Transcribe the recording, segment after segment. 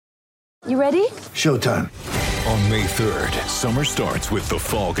You ready? Showtime. On May 3rd, summer starts with The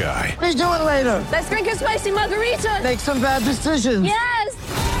Fall Guy. Let's do it later. Let's drink a spicy margarita. Make some bad decisions.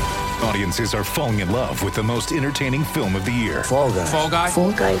 Yes! Audiences are falling in love with the most entertaining film of the year. Fall Guy. Fall Guy?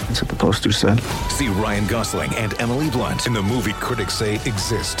 Fall Guy. That's what the poster said. See Ryan Gosling and Emily Blunt in the movie critics say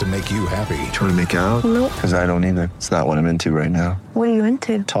exists to make you happy. Trying to make it out? Nope. Because I don't either. It's not what I'm into right now. What are you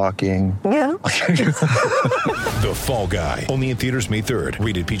into? Talking. Yeah. The Fall Guy. Only in theaters May 3rd.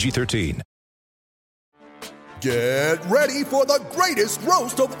 Rated PG-13. Get ready for the greatest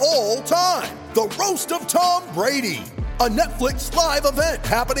roast of all time. The Roast of Tom Brady. A Netflix live event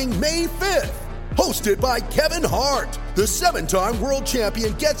happening May 5th. Hosted by Kevin Hart. The 7-time world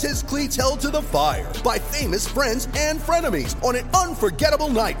champion gets his cleats held to the fire by famous friends and frenemies on an unforgettable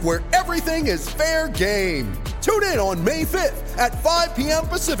night where everything is fair game. Tune in on May 5th at 5 p.m.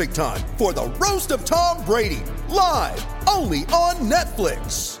 Pacific time for the Roast of Tom Brady. Live only on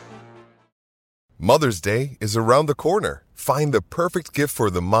Netflix. Mother's Day is around the corner. Find the perfect gift for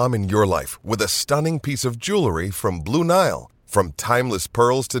the mom in your life with a stunning piece of jewelry from Blue Nile. From timeless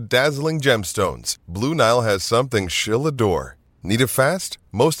pearls to dazzling gemstones, Blue Nile has something she'll adore. Need it fast?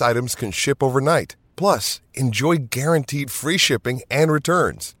 Most items can ship overnight. Plus, enjoy guaranteed free shipping and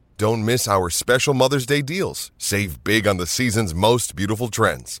returns. Don't miss our special Mother's Day deals. Save big on the season's most beautiful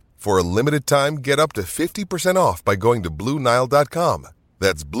trends. For a limited time, get up to 50% off by going to BlueNile.com.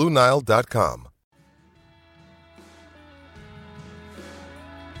 That's BlueNile.com.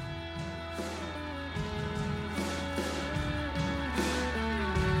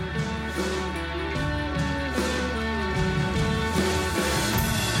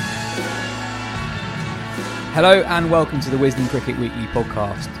 Hello and welcome to the Wisden Cricket Weekly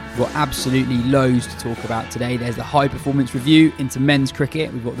podcast. We've got absolutely loads to talk about today. There's the high performance review into men's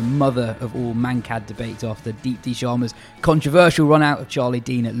cricket. We've got the mother of all Mankad debates after Deepti Sharma's controversial run out of Charlie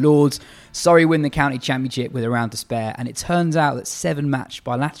Dean at Lords. Surrey win the county championship with a round to spare, and it turns out that 7-match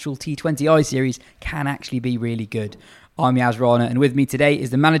bilateral T20I series can actually be really good. I'm Yaz Rana, and with me today is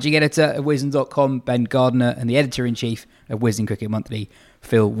the managing editor of Wisden.com, Ben Gardner, and the editor-in-chief of Wisden Cricket Monthly,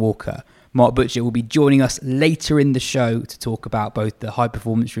 Phil Walker. Mark Butcher will be joining us later in the show to talk about both the high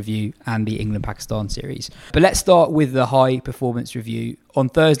performance review and the England-Pakistan series. But let's start with the high performance review. On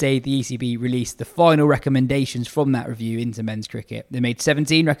Thursday, the ECB released the final recommendations from that review into men's cricket. They made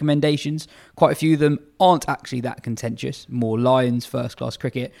 17 recommendations. Quite a few of them aren't actually that contentious. More Lions first-class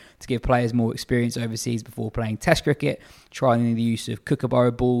cricket to give players more experience overseas before playing Test cricket, trialling the use of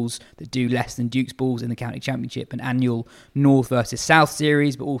Kookaburra balls that do less than Duke's balls in the county championship, an annual North versus South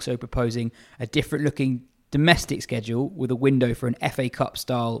series, but also proposing a different-looking domestic schedule with a window for an FA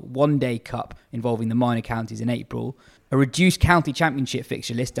Cup-style one-day cup involving the minor counties in April, a reduced county championship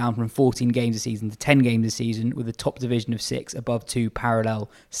fixture list down from 14 games a season to 10 games a season with a top division of 6 above 2 parallel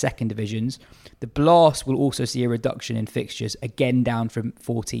second divisions. The Blast will also see a reduction in fixtures, again down from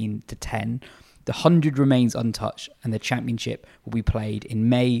 14 to 10. The 100 remains untouched, and the championship will be played in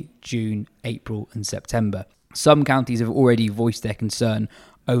May, June, April and September. Some counties have already voiced their concern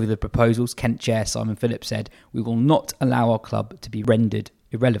over the proposals. Kent Chair Simon Phillips said, "We will not allow our club to be rendered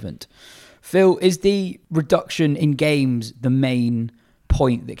irrelevant." Phil, is the reduction in games the main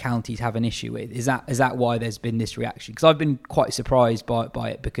point that counties have an issue with? Is that why there's been this reaction? Because I've been quite surprised by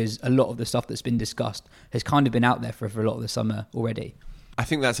it, because a lot of the stuff that's been discussed has kind of been out there for a lot of the summer already. I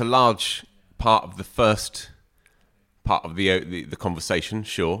think that's a large part of the first part of the conversation,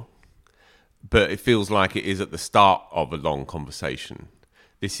 sure. But it feels like it is at the start of a long conversation.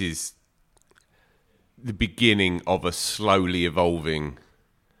 This is the beginning of a slowly evolving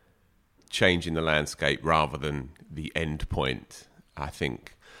change in the landscape rather than the end point, I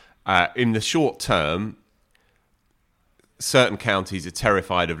think. In the short term, certain counties are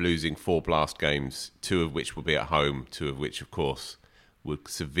terrified of losing 4 Blast games, 2 of which will be at home, 2 of which, of course, would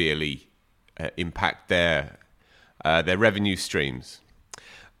severely impact their revenue streams.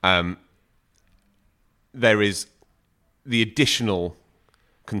 There is the additional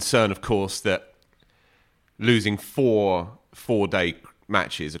concern, of course, that losing 4 4-day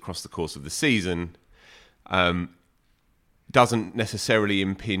matches across the course of the season doesn't necessarily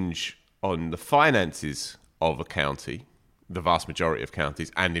impinge on the finances of a county, the vast majority of counties.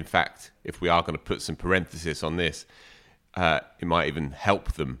 And in fact, if we are going to put some parenthesis on this, it might even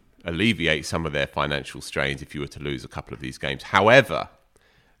help them alleviate some of their financial strains if you were to lose a couple of these games. However,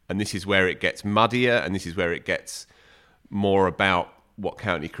 and this is where it gets muddier, and this is where it gets more about what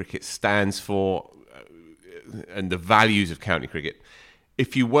county cricket stands for and the values of county cricket.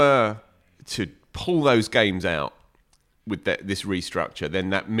 If you were to pull those games out with this restructure, then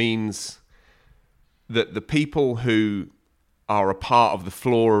that means that the people who are a part of the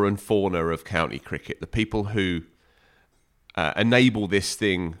flora and fauna of county cricket, the people who enable this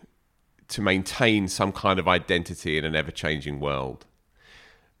thing to maintain some kind of identity in an ever-changing world,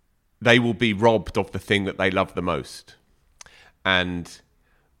 they will be robbed of the thing that they love the most. And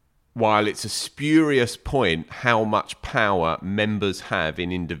while it's a spurious point how much power members have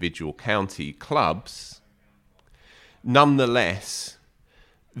in individual county clubs, nonetheless,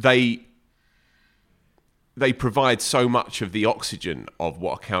 they provide so much of the oxygen of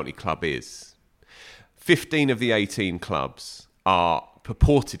what a county club is. 15 of the 18 clubs are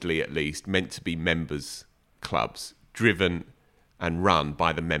purportedly, at least, meant to be members' clubs, driven and run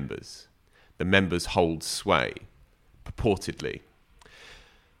by the members. The members hold sway, purportedly.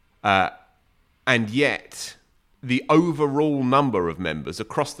 And yet, the overall number of members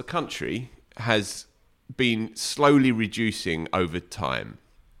across the country has been slowly reducing over time.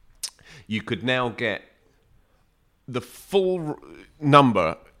 You could now get the full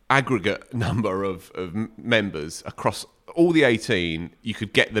number, aggregate number of members across all the 18, you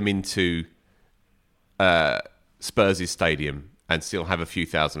could get them into Spurs' stadium and still have a few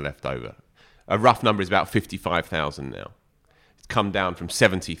thousand left over. A rough number is about 55,000 now. It's come down from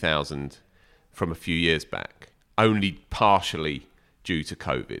 70,000 from a few years back, only partially due to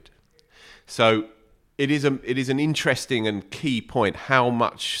COVID. So it is an interesting and key point how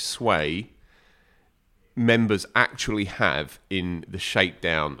much sway members actually have in the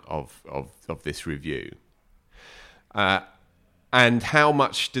shakedown of this review. And how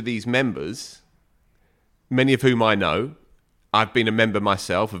much do these members, many of whom I know, I've been a member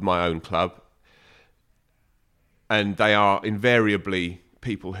myself of my own club, and they are invariably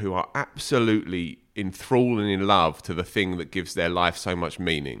people who are absolutely enthralled and in love to the thing that gives their life so much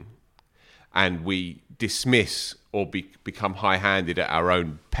meaning. And we dismiss or become high-handed at our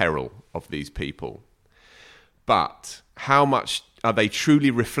own peril of these people. But how much are they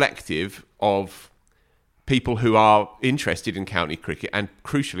truly reflective of people who are interested in county cricket, and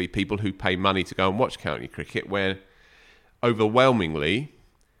crucially people who pay money to go and watch county cricket, where overwhelmingly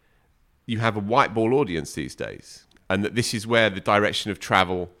you have a white ball audience these days, and that this is where the direction of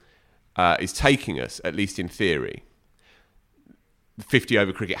travel is taking us, at least in theory.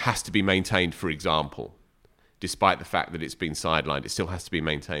 50-over cricket has to be maintained, for example, despite the fact that it's been sidelined. It still has to be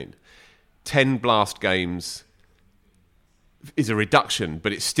maintained. 10 blast games is a reduction,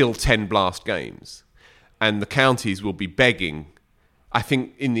 but it's still 10 blast games. And the counties will be begging. I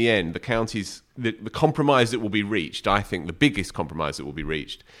think in the end, the counties, the compromise that will be reached, I think the biggest compromise that will be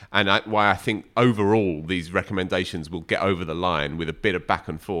reached, and why I think overall these recommendations will get over the line with a bit of back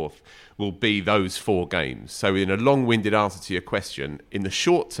and forth, will be those 4 games. So in a long-winded answer to your question, in the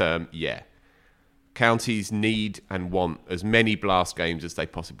short term, yeah, counties need and want as many blast games as they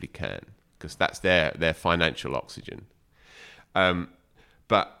possibly can, because that's their financial oxygen.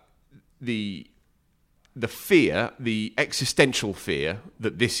 But the fear, the existential fear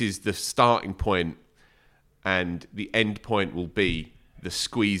that this is the starting point and the end point will be the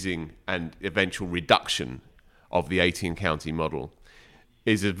squeezing and eventual reduction of the 18-county model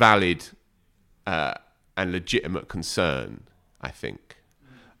is a valid and legitimate concern, I think.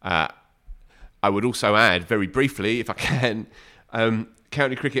 I would also add, very briefly, if I can,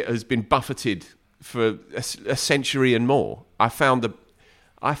 county cricket has been buffeted for a century and more. I found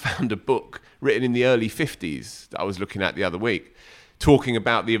a book written in the early 50s that I was looking at the other week, talking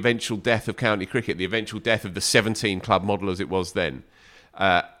about the eventual death of county cricket, the eventual death of the 17-club model as it was then,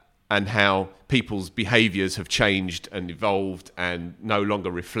 and how people's behaviours have changed and evolved and no longer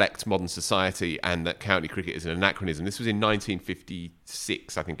reflect modern society, and that county cricket is an anachronism. This was in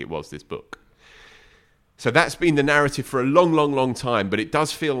 1956, I think it was, this book. So that's been the narrative for a long, long, long time, but it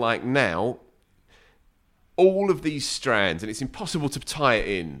does feel like now all of these strands, and it's impossible to tie it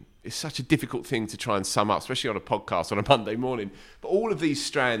in. It's such a difficult thing to try and sum up, especially on a podcast on a Monday morning. But all of these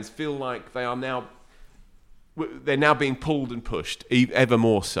strands feel like they're now being pulled and pushed, ever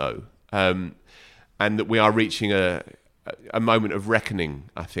more so, and that we are reaching a moment of reckoning,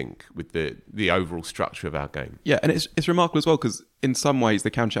 I think, with the overall structure of our game. Yeah, and it's remarkable as well, because in some ways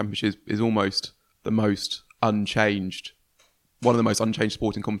the County Championship is almost the most unchanged, one of the most unchanged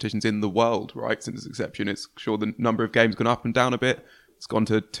sporting competitions in the world, right? Since its inception, it's sure the number of games gone up and down a bit. It's gone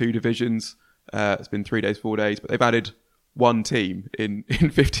to 2 divisions. It's been 3 days, 4 days, but they've added one team in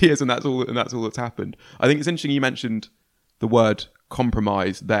 50 years, and that's all that's happened. I think it's interesting you mentioned the word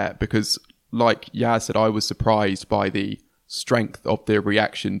compromise there, because like Yaz said, I was surprised by the strength of the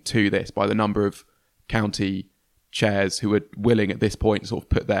reaction to this, by the number of county chairs who were willing at this point to sort of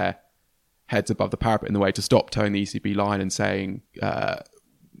put their heads above the parapet in the way to stop towing the ECB line and saying,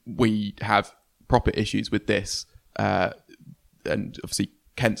 we have proper issues with this. and obviously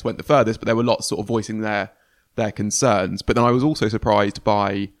Kent's went the furthest, but there were lots sort of voicing their concerns. But then I was also surprised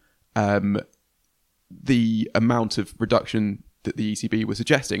by the amount of reduction that the ECB was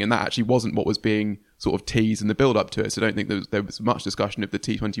suggesting, and that actually wasn't what was being sort of teased in the build-up to it. So I don't think there was much discussion of the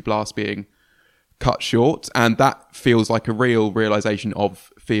T20 Blast being cut short, and that feels like a real realisation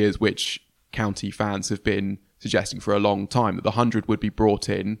of fears which county fans have been suggesting for a long time, that the 100 would be brought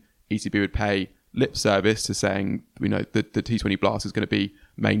in, ECB would pay lip service to saying, the T20 Blast is going to be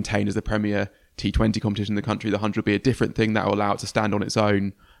maintained as the premier T20 competition in the country, the 100 will be a different thing that will allow it to stand on its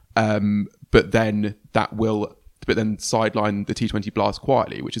own, but then sideline the T20 Blast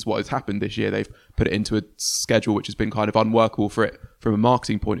quietly, which is what has happened this year. They've put it into a schedule which has been kind of unworkable for it from a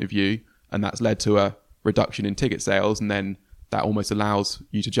marketing point of view, and that's led to a reduction in ticket sales, and then that almost allows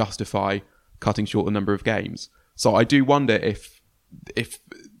you to justify cutting short the number of games. So I do wonder if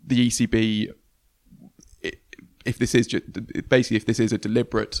the ECB, if this is a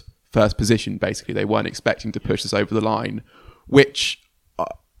deliberate first position, basically they weren't expecting to push this over the line, which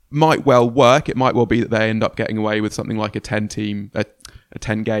might well work. It might well be that they end up getting away with something like a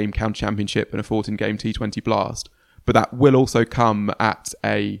 10-game county championship and a 14-game T20 Blast, but that will also come at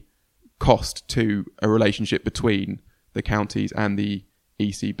a cost to a relationship between the counties and the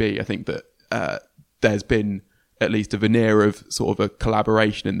ECB. I think that there's been at least a veneer of sort of a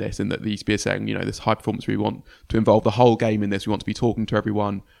collaboration in this, and that the ECB is saying, this high performance, we want to involve the whole game in this. We want to be talking to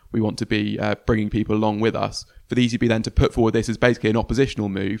everyone. We want to be bringing people along with us. For the ECB then to put forward this as basically an oppositional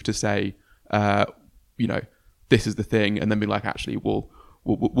move to say, this is the thing, and then be like, actually, we'll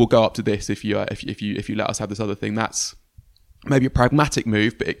go up to this if you let us have this other thing. That's maybe a pragmatic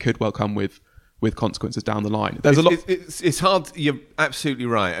move, but it could well come with consequences down the line. It's hard. You're absolutely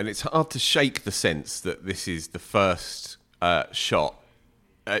right, and it's hard to shake the sense that this is the first shot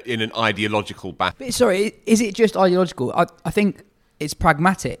in an ideological battle. But sorry, is it just ideological? I think it's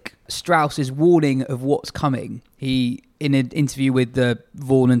pragmatic. Strauss is warning of what's coming. He, in an interview with the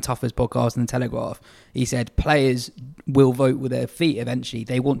Vaughan and Tuffers podcast and the Telegraph, he said players will vote with their feet eventually.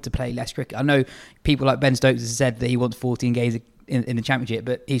 They want to play less cricket. I know people like Ben Stokes has said that he wants 14 games in the Championship,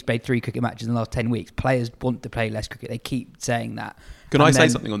 but he's played 3 cricket matches in the last 10 weeks. Players want to play less cricket. They keep saying that. Can I say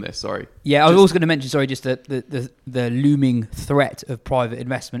something on this? Sorry. Yeah, I was also going to mention, just the looming threat of private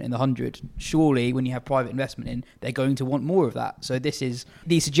investment in the 100. Surely, when you have private investment in, they're going to want more of that. So these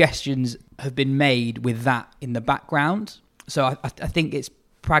suggestions have been made with that in the background. So I think it's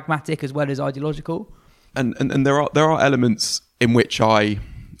pragmatic as well as ideological. And there are elements in which I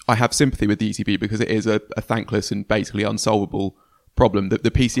have sympathy with the ECB, because it is a thankless and basically unsolvable problem. The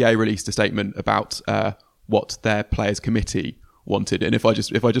PCA released a statement about what their players' committee wanted, and if I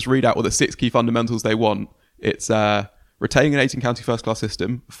just read out what the 6 key fundamentals they want, it's retaining an 18-county first-class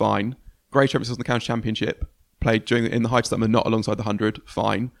system, fine. Greater emphasis on the county championship, played in the height of summer, not alongside the 100,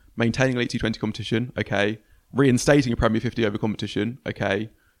 fine. Maintaining elite T20 competition, okay. Reinstating a Premier 50-over competition,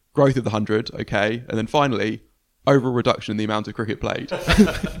 okay. Growth of the 100, okay. And then finally, overall reduction in the amount of cricket played.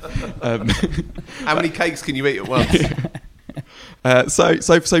 How many cakes can you eat at once?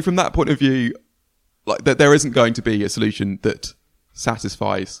 So from that point of view, like there isn't going to be a solution that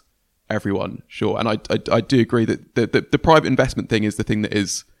satisfies everyone, sure. And I do agree that the private investment thing is the thing that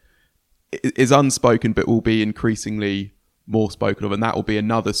is unspoken, but will be increasingly more spoken of, and that will be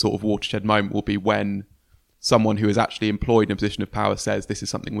another sort of watershed moment. Will be when someone who is actually employed in a position of power says this is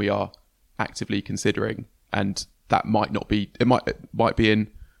something we are actively considering, and that might not be. It might be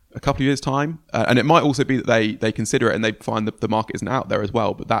in a couple of years' time, and it might also be that they consider it and they find that the market isn't out there as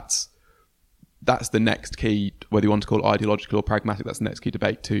well. But that's the next key, whether you want to call it ideological or pragmatic. That's the next key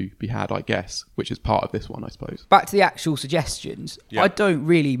debate to be had, I guess, which is part of this one, I suppose. Back to the actual suggestions. Yeah. I don't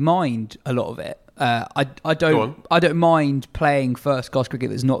really mind a lot of it. I don't mind playing first class cricket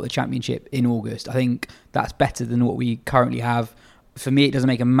that's not the Championship in August. I think that's better than what we currently have. For me, it doesn't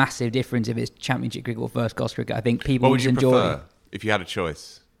make a massive difference if it's Championship cricket or first class cricket. I think people would enjoy. What would you prefer if you had a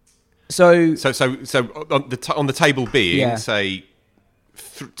choice? So on the table being, say,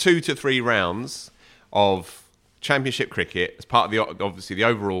 2 to 3 rounds of Championship cricket as part of the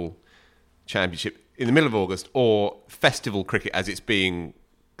overall Championship in the middle of August, or festival cricket as it's being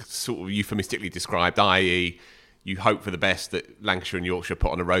sort of euphemistically described, i.e. you hope for the best that Lancashire and Yorkshire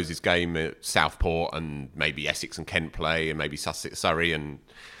put on a Roses game at Southport, and maybe Essex and Kent play, and maybe Surrey and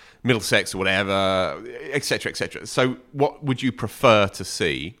Middlesex or whatever, etc., etc. So what would you prefer to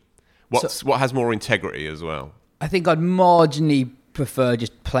see? What has more integrity as well? I think I'd marginally prefer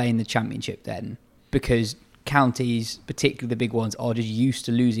just playing the Championship then, because counties, particularly the big ones, are just used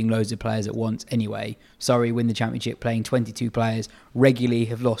to losing loads of players at once anyway. Surrey win the Championship playing 22 players, regularly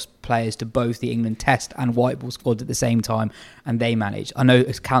have lost players to both the England Test and white ball squads at the same time, and they manage. I know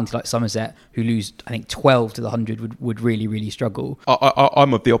a county like Somerset, who lose, I think, 12 to the 100, would really, really struggle.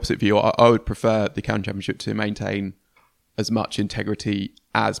 I'm of the opposite view. I would prefer the County Championship to maintain as much integrity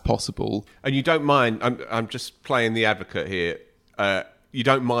as possible. And you don't mind, I'm just playing the advocate here, you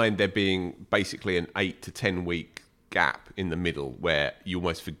don't mind there being basically an 8 to 10 week gap in the middle where you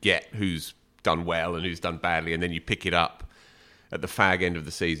almost forget who's done well and who's done badly, and then you pick it up at the fag end of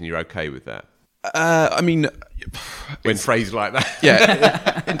the season. You're okay with that? I mean, when phrased like that,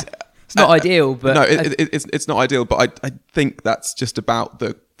 yeah, it's not ideal, but no, it's not ideal. But I think that's just about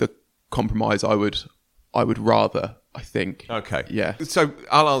the compromise I would rather. I think. Okay. Yeah. So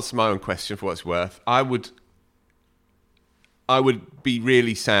I'll answer my own question for what it's worth. I would be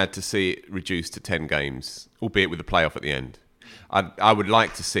really sad to see it reduced to 10 games, albeit with a playoff at the end. I would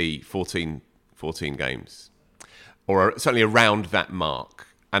like to see 14 games, or certainly around that mark,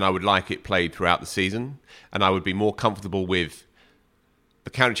 and I would like it played throughout the season, and I would be more comfortable with the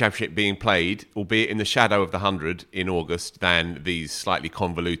County Championship being played, albeit in the shadow of the 100 in August, than these slightly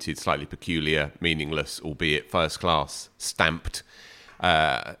convoluted, slightly peculiar, meaningless, albeit first-class, stamped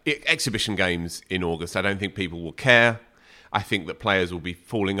exhibition games in August. I don't think people will care. I think that players will be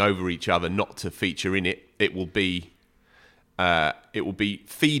falling over each other not to feature in it. It will be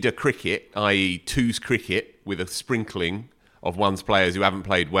feeder cricket, i.e. twos cricket, with a sprinkling of one's players who haven't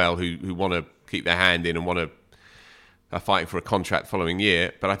played well, who want to keep their hand in and want to fighting for a contract the following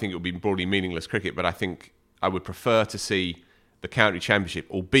year. But I think it will be broadly meaningless cricket. But I think I would prefer to see the County Championship,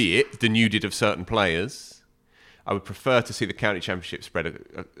 albeit denuded of certain players. I would prefer to see the County Championship spread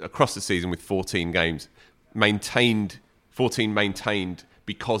across the season with 14 games maintained. 14 maintained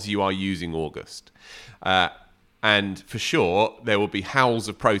because you are using August. And for sure, there will be howls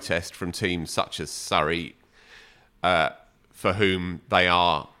of protest from teams such as Surrey, for whom they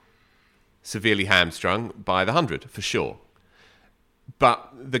are severely hamstrung by the 100, for sure.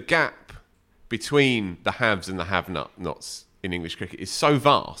 But the gap between the haves and the have-nots in English cricket is so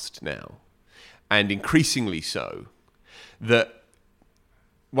vast now, and increasingly so, that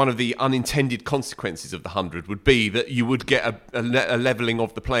one of the unintended consequences of the 100 would be that you would get a levelling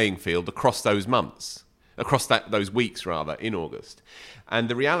of the playing field across those months, those weeks rather, in August. And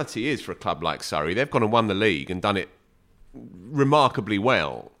the reality is, for a club like Surrey, they've gone and won the league and done it remarkably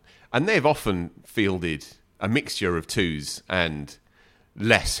well. And they've often fielded a mixture of twos and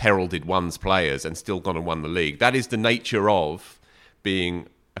less heralded ones players and still gone and won the league. That is the nature of being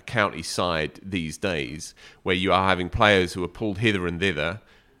a county side these days, where you are having players who are pulled hither and thither,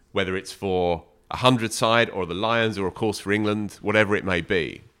 whether it's for a 100 side or the Lions or, of course, for England, whatever it may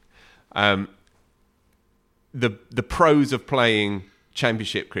be. The pros of playing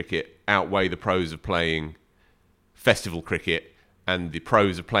Championship cricket outweigh the pros of playing festival cricket, and the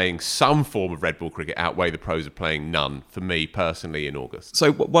pros of playing some form of red ball cricket outweigh the pros of playing none, for me personally, in August.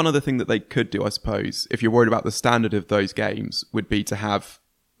 So one other thing that they could do, I suppose, if you're worried about the standard of those games, would be to have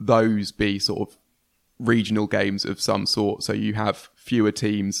those be sort of regional games of some sort. So you have fewer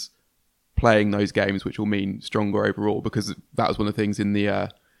teams playing those games, which will mean stronger overall, because that was one of the things in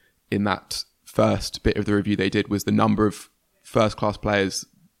that first bit of the review they did, was the number of first-class players,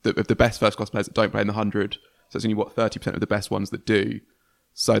 of the best first-class players that don't play in the 100. So it's only, 30% of the best ones that do.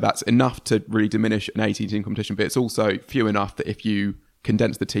 So that's enough to really diminish an 18-team competition, but it's also few enough that if you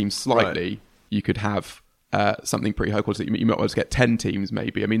condense the team slightly, you could have something pretty high quality. You might well just get 10 teams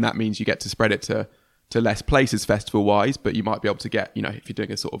maybe. I mean, that means you get to spread it to less places festival-wise, but you might be able to get, if you're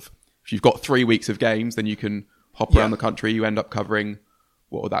doing if you've got 3 weeks of games, then you can hop around the country. You end up covering,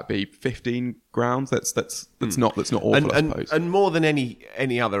 what would that be, 15 grounds? That's not awful, I suppose. And more than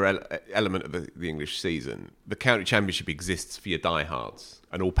any other element of the English season, the County Championship exists for your diehards,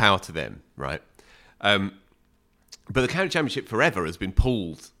 and all power to them, right? But the County Championship forever has been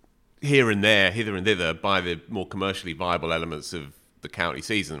pulled here and there, hither and thither, by the more commercially viable elements of the county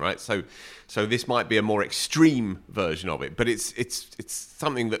season, right? So this might be a more extreme version of it, but it's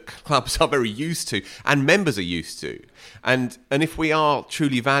something that clubs are very used to and members are used to. And if we are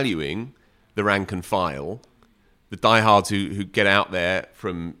truly valuing the rank and file, the diehards who get out there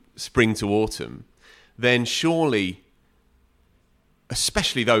from spring to autumn, then surely,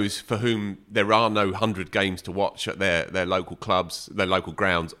 especially those for whom there are no 100 games to watch at their local clubs, their local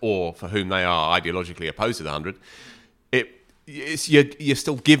grounds, or for whom they are ideologically opposed to the 100, you're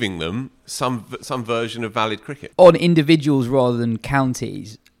still giving them some version of valid cricket. On individuals rather than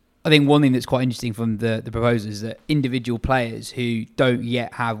counties, I think one thing that's quite interesting from the proposal is that individual players who don't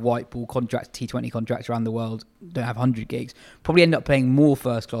yet have white ball contracts, T20 contracts around the world, don't have 100 gigs, probably end up playing more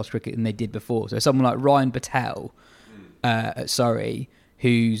first-class cricket than they did before. So someone like Ryan Patel at Surrey,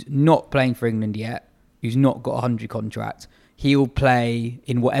 who's not playing for England yet, who's not got a 100 contract, he'll play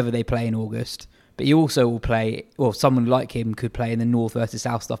in whatever they play in August. But he also will play, or someone like him could play in the North versus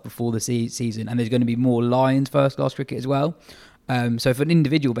South stuff before the season. And there's going to be more Lions first-class cricket as well. So for an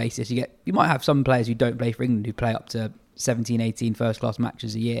individual basis, you might have some players who don't play for England who play up to 17, 18 first-class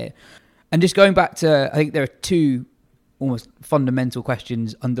matches a year. And just going back to, I think there are two almost fundamental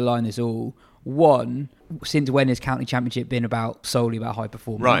questions underlying this all. One, since when has County Championship been solely about high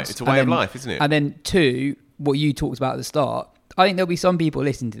performance? Right, it's a way of life, isn't it? And then two, what you talked about at the start, I think there'll be some people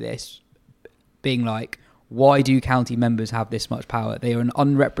listening to this being like, why do county members have this much power? They are an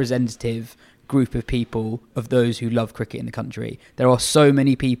unrepresentative group of people, of those who love cricket in the country. There are so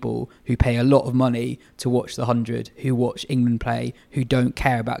many people who pay a lot of money to watch the 100, who watch England play, who don't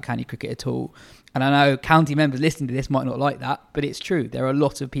care about county cricket at all. And I know county members listening to this might not like that, but it's true. There are a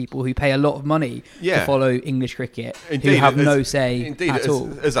lot of people who pay a lot of money to follow English cricket, who have no say at all.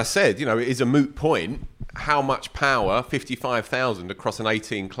 As I said, it is a moot point how much power 55,000 across an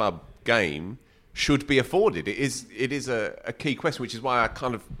 18-club game should be afforded. It is a key question, which is why I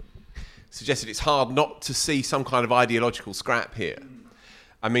kind of suggested it's hard not to see some kind of ideological scrap here.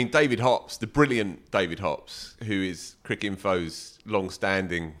 I mean, David Hops, the brilliant David Hops, who is Cricinfo's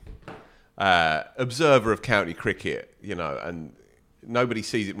long-standing observer of county cricket, and nobody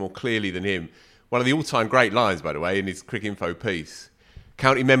sees it more clearly than him. One of the all-time great lines, by the way, in his Cricinfo piece: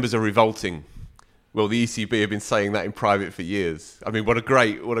 "County members are revolting." Well, the ECB have been saying that in private for years. I mean, what a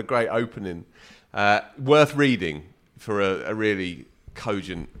great opening. Worth reading for a really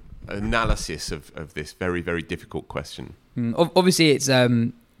cogent analysis of this very, very difficult question. Obviously, it's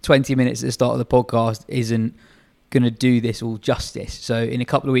 20 minutes at the start of the podcast isn't going to do this all justice. So in a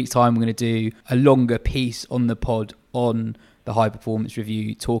couple of weeks' time, we're going to do a longer piece on the pod on the High Performance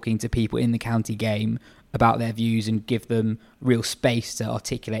Review, talking to people in the county game about their views and give them real space to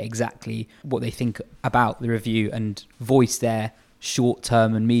articulate exactly what they think about the review and voice their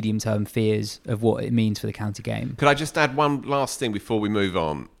short-term and medium-term fears of what it means for the county game. Could I just add one last thing before we move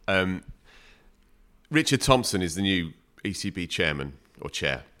on? Richard Thompson is the new ECB chairman, or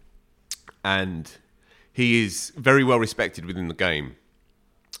chair, and he is very well respected within the game.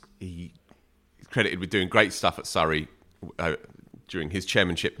 He's credited with doing great stuff at Surrey during his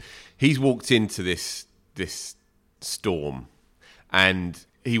chairmanship. He's walked into this storm, and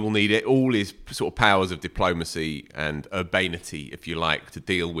he will need all his sort of powers of diplomacy and urbanity, if you like, to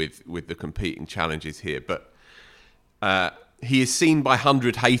deal with the competing challenges here. But he is seen by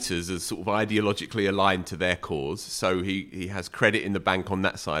 100 haters as sort of ideologically aligned to their cause, so he has credit in the bank on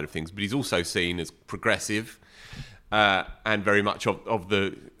that side of things. But he's also seen as progressive and very much of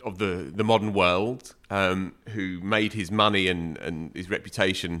the modern world, who made his money and his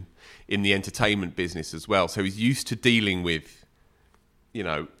reputation in the entertainment business as well. So he's used to dealing with,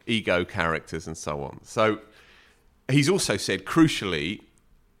 ego characters and so on. So he's also said, crucially,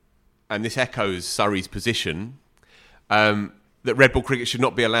 and this echoes Surrey's position, that red ball cricket should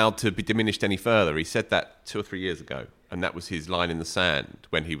not be allowed to be diminished any further. He said that 2 or 3 years ago, and that was his line in the sand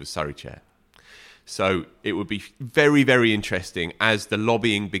when he was Surrey chair. So it would be very, very interesting as the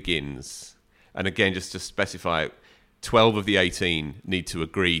lobbying begins. And again, just to specify, 12 of the 18 need to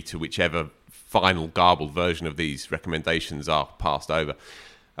agree to whichever final garbled version of these recommendations are passed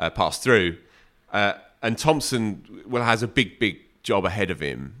through. And Thompson has a big job ahead of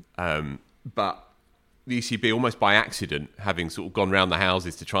him. But the ECB, almost by accident, having sort of gone round the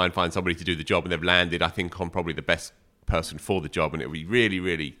houses to try and find somebody to do the job, and they've landed, I think, on probably the best person for the job. And it will be really,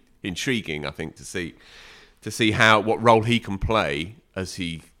 really intriguing, I think, to see what role he can play as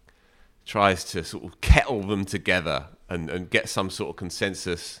he tries to sort of kettle them together and get some sort of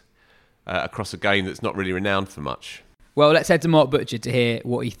consensus across a game that's not really renowned for much. Well, let's head to Mark Butcher to hear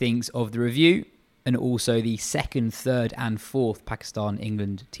what he thinks of the review and also the second, third and fourth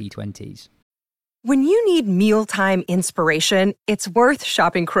Pakistan-England T20s. When you need mealtime inspiration, it's worth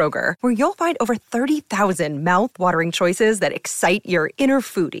shopping Kroger, where you'll find over 30,000 mouth-watering choices that excite your inner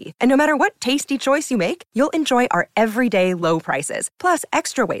foodie. And no matter what tasty choice you make, you'll enjoy our everyday low prices, plus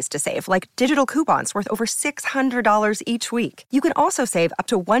extra ways to save, like digital coupons worth over $600 each week. You can also save up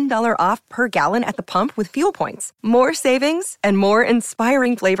to $1 off per gallon at the pump with fuel points. More savings and more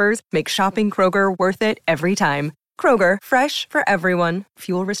inspiring flavors make shopping Kroger worth it every time. Kroger, fresh for everyone.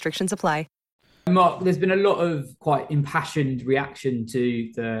 Fuel restrictions apply. Mark, there's been a lot of quite impassioned reaction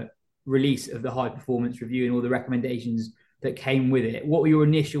to the release of the High Performance Review and all the recommendations that came with it. What were your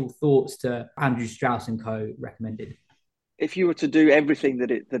initial thoughts to Andrew Strauss and Co. recommended? If you were to do everything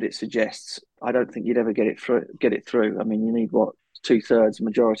that it suggests, I don't think you'd ever get it through. I mean, you need 2/3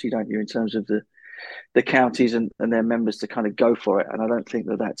 majority, don't you, in terms of the counties and their members to kind of go for it. And I don't think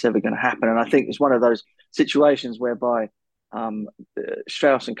that that's ever going to happen. And I think it's one of those situations whereby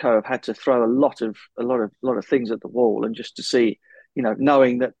Strauss and Co. have had to throw a lot of things at the wall, and just to see,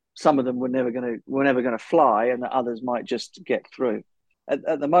 knowing that some of them were never going to fly, and that others might just get through.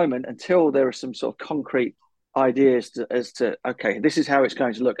 At the moment, until there are some sort of concrete ideas as to okay, this is how it's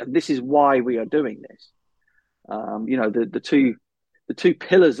going to look, and this is why we are doing this. The two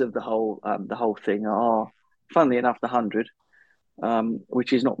pillars of the whole thing are, funnily enough, the 100,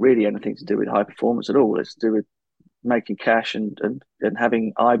 which is not really anything to do with high performance at all. It's to do with making cash and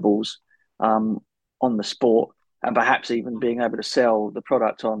having eyeballs on the sport, and perhaps even being able to sell the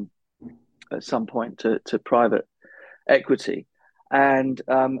product on at some point to private equity. And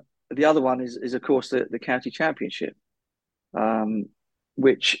the other one is of course the county championship,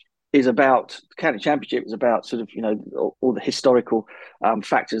 which is about county championship is about sort of all the historical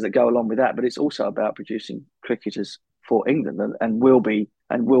factors that go along with that, but it's also about producing cricketers for England, and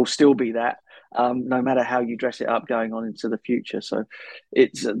will still be that, no matter how you dress it up going on into the future. So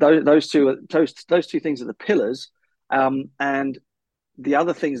it's those two things are the pillars, and the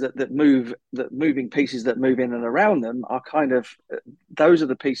other things that moving pieces that move in and around them are kind of, those are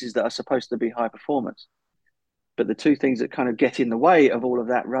the pieces that are supposed to be high performance. But the two things that kind of get in the way of all of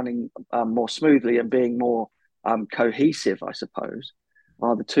that running more smoothly and being more cohesive, I suppose,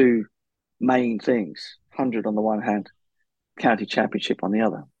 are the two main things: 100 on the one hand, county championship on the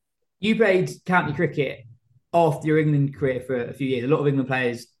other. You played county cricket after your England career for a few years. A lot of England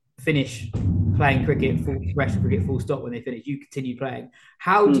players finish playing cricket, professional cricket, full stop when they finish. You continue playing.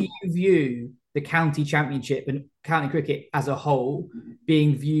 How do you view the county championship and county cricket as a whole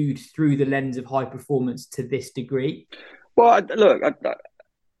being viewed through the lens of high performance to this degree? Well,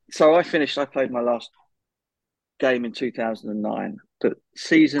 so I played my last game in 2009, but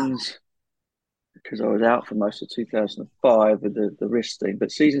seasons, because I was out for most of 2005 with the wrist thing,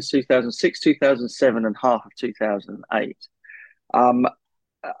 but seasons 2006, 2007 and half of 2008,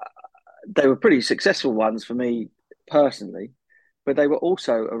 they were pretty successful ones for me personally, but they were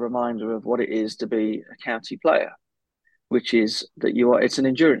also a reminder of what it is to be a county player, which is that it's an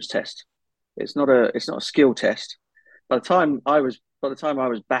endurance test. It's not a skill test. By the time I was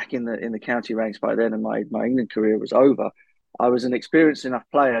back in the county ranks by then, and my England career was over, I was an experienced enough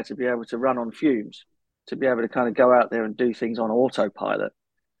player to be able to run on fumes, to be able to kind of go out there and do things on autopilot,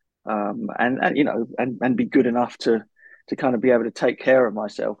 and be good enough to kind of be able to take care of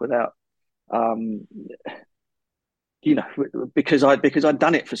myself without, because I'd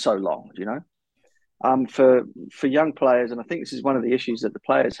done it for so long, for young players. And I think this is one of the issues that the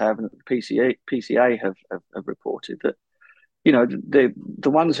players have, and that the PCA have reported, that the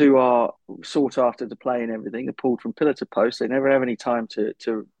ones who are sought after to play and everything are pulled from pillar to post. They never have any time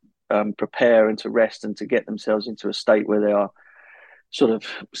to prepare and to rest and to get themselves into a state where they are sort of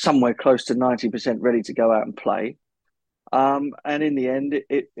somewhere close to 90% ready to go out and play. And in the end,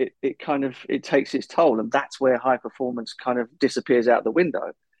 it takes its toll, and that's where high performance kind of disappears out the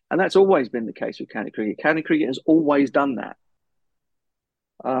window. And that's always been the case with county cricket. County cricket has always done that.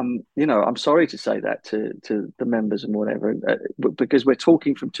 I'm sorry to say that to the members and whatever, because we're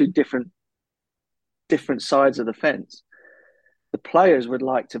talking from two different sides of the fence. The players would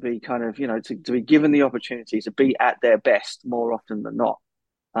like to be kind of, to be given the opportunity to be at their best more often than not.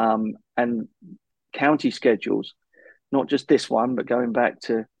 And county schedules, not just this one, but going back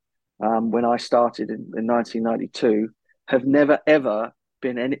to when I started in 1992, have never, ever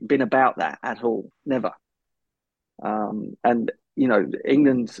been about that at all. Never. And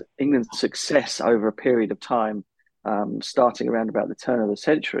England's success over a period of time, starting around about the turn of the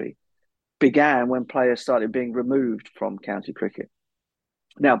century, began when players started being removed from county cricket.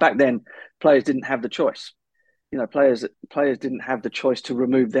 Now, back then, players didn't have the choice. Players didn't have the choice to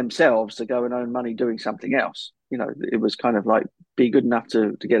remove themselves to go and earn money doing something else. It was kind of like, be good enough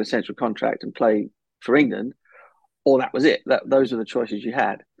to get a central contract and play for England, or that was it. Those are the choices you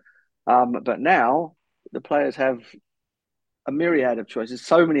had. But now the players have a myriad of choices,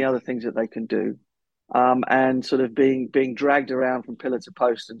 so many other things that they can do, and sort of being dragged around from pillar to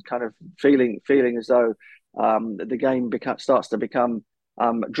post and kind of feeling as though the game starts to become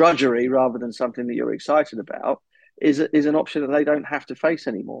drudgery rather than something that you're excited about is an option that they don't have to face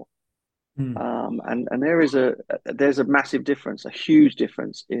anymore. And there's a massive difference, a huge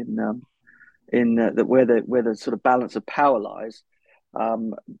difference in that where the sort of balance of power lies.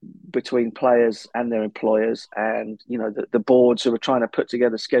 between players and their employers, and the boards who are trying to put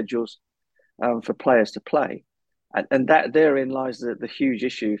together schedules for players to play, and that therein lies the huge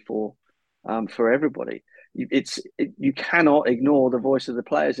issue for everybody. You cannot ignore the voice of the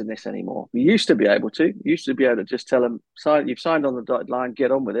players in this anymore. You used to be able to. Just tell them, you've signed on the dotted line,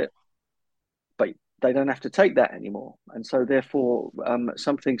 get on with it. But they don't have to take that anymore, and so therefore,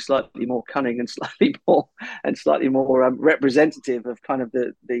 something slightly more cunning and slightly more representative of kind of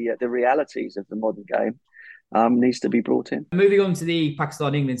the realities of the modern game needs to be brought in. Moving on to the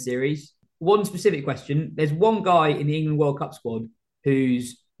Pakistan-England series, one specific question: there's one guy in the England World Cup squad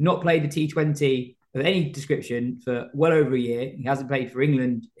who's not played the T20 of any description for well over a year. He hasn't played for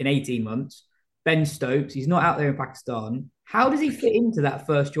England in 18 months. Ben Stokes, he's not out there in Pakistan. How does he fit into that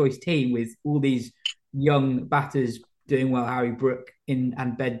first choice team with all these young batters doing well? Harry Brook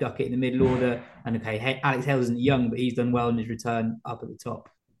and Ben Duckett in the middle order. And okay, Alex Hales isn't young, but he's done well in his return up at the top.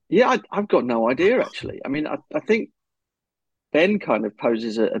 Yeah, I've got no idea, actually. I mean, I think Ben kind of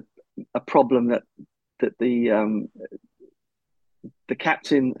poses a problem that the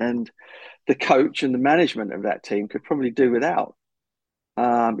captain and the coach and the management of that team could probably do without.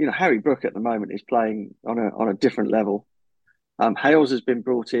 Harry Brook at the moment is playing on a different level. Hales has been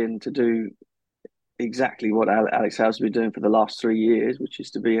brought in to do exactly what Alex Hales has been doing for the last 3 years, which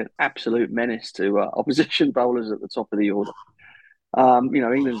is to be an absolute menace to opposition bowlers at the top of the order.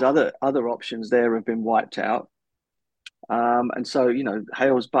 England's other options there have been wiped out. And so,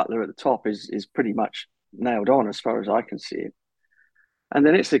 Hales Buttler at the top is pretty much nailed on as far as I can see it. And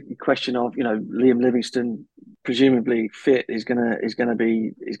then it's a question of, Liam Livingstone, presumably fit, is going to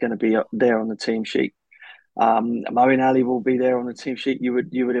be there on the team sheet. Moeen Ali will be there on the team sheet. You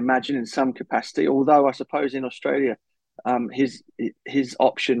would imagine in some capacity. Although I suppose in Australia, his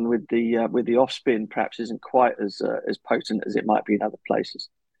option with the off spin perhaps isn't quite as potent as it might be in other places.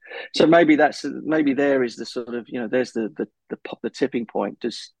 So maybe there is the sort of there's the tipping point.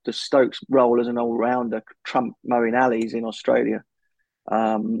 Does Stokes roll as an all rounder trump Moeen Ali's in Australia?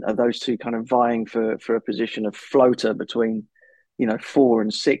 Are those two kind of vying for a position of floater between 4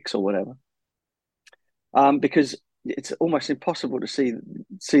 and 6 or whatever? Because it's almost impossible to see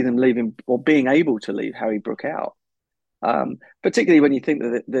them leaving or being able to leave Harry Brook out, particularly when you think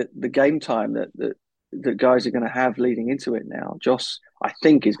that the game time that guys are going to have leading into it now. Joss, I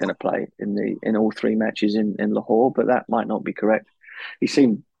think, is going to play in all 3 matches in Lahore, but that might not be correct. He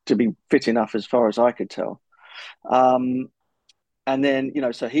seemed to be fit enough as far as I could tell. And then,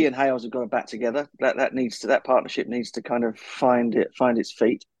 so he and Hales have got to bat together. That partnership needs to kind of find its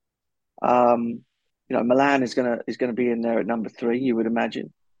feet. Milan is going to be in there at number 3, you would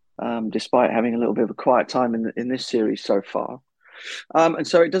imagine, despite having a little bit of a quiet time in this series so far. And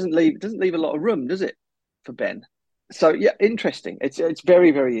so it doesn't leave a lot of room, does it, for Ben? So yeah, interesting. It's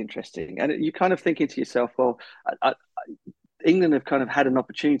very, very interesting. And you kind of thinking to yourself, well, England have kind of had an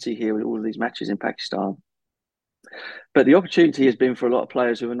opportunity here with all of these matches in Pakistan. But the opportunity has been for a lot of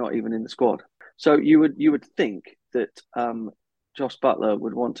players who are not even in the squad. So you would think that Jos Buttler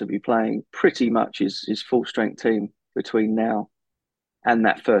would want to be playing pretty much his full strength team between now and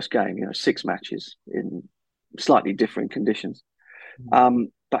that first game. 6 matches in slightly different conditions.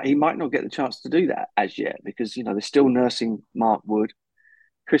 But he might not get the chance to do that as yet because they're still nursing Mark Wood.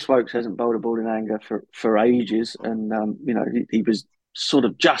 Chris Wokes hasn't bowled a ball in anger for ages, and he was sort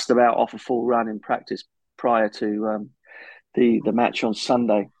of just about off a full run in practice prior to the match on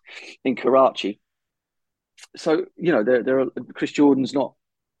Sunday in Karachi. So there are Chris Jordan's not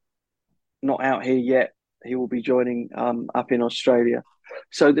out here yet. He will be joining up in Australia.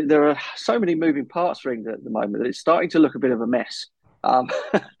 So there are so many moving parts for England at the moment that it's starting to look a bit of a mess.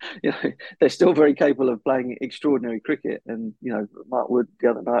 They're still very capable of playing extraordinary cricket, and Mark Wood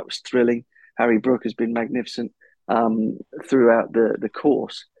the other night was thrilling. Harry Brook has been magnificent throughout the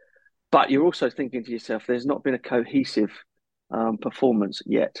course. But you're also thinking to yourself, there's not been a cohesive performance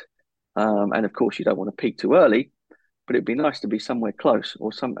yet. And of course, you don't want to peak too early, but it'd be nice to be somewhere close,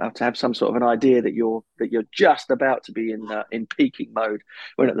 or to have some sort of an idea that you're just about to be in peaking mode.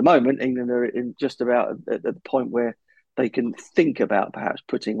 When at the moment, England are in just about at the point where they can think about perhaps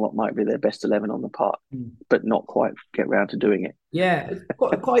putting what might be their best 11 on the park, but not quite get round to doing it. Yeah,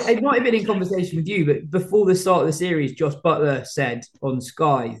 it might have been in conversation with you, but before the start of the series, Jos Buttler said on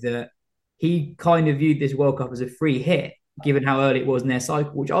Sky that he kind of viewed this World Cup as a free hit, given how early it was in their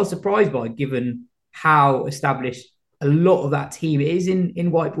cycle, which I was surprised by, given how established a lot of that team is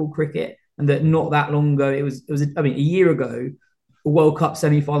in white ball cricket, and that not that long ago, it was a year ago, a World Cup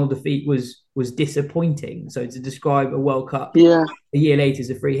semi-final defeat was disappointing. So to describe a World Cup a year later as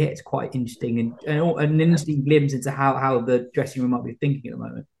a free hit is quite interesting and an interesting glimpse into how the dressing room might be thinking at the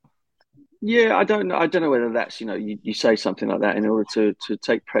moment. Yeah, I don't know whether that's, you say something like that in order to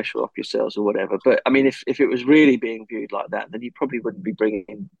take pressure off yourselves or whatever. But I mean, if it was really being viewed like that, then you probably wouldn't be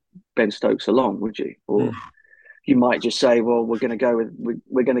bringing Ben Stokes along, would you? Or you might just say, well, we're going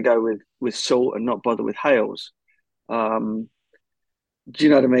to go with Salt and not bother with Hales. Do you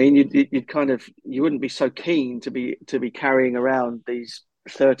know what I mean? You wouldn't be so keen to be carrying around these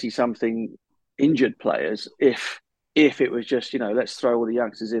 30-something injured players if it was just, let's throw all the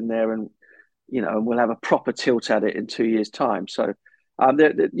youngsters in there and we'll have a proper tilt at it in 2 years' time. So,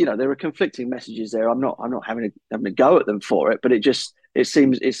 there are conflicting messages there. I'm not having a go at them for it, but it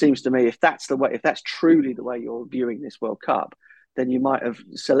seems to me if that's truly the way you're viewing this World Cup, then you might have,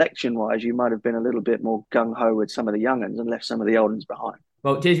 selection-wise, you might have been a little bit more gung-ho with some of the young uns and left some of the old uns behind.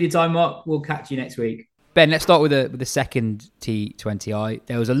 Well, cheers for your time, Mark. We'll catch you next week. Ben, let's start with the second T20I.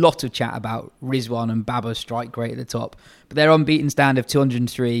 There was a lot of chat about Rizwan and Babar strike great at the top, but their unbeaten stand of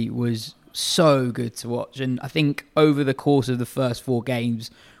 203 was so good to watch. And I think over the course of the first 4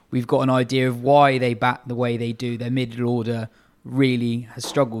 games, we've got an idea of why they bat the way they do. Their middle order really has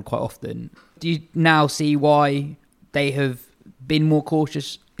struggled quite often. Do you now see why they have been more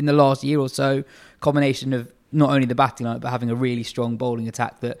cautious in the last year or so? Combination of not only the batting line, but having a really strong bowling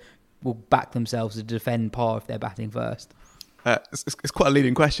attack that will back themselves to defend par if they're batting first. It's quite a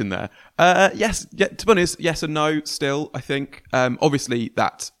leading question there. Yes, to be honest, yes and no still, I think. Obviously,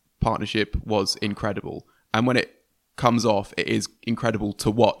 that partnership was incredible. And when it comes off, it is incredible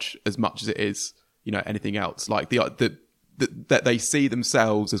to watch as much as it is, anything else. Like that they see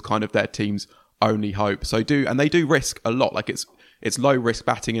themselves as kind of their team's only hope. And they do risk a lot. Like it's low risk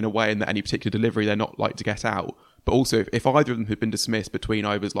batting in a way, and that any particular delivery they're not like to get out. But also, if either of them had been dismissed between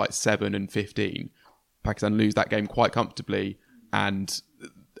overs like 7 and 15, Pakistan lose that game quite comfortably, and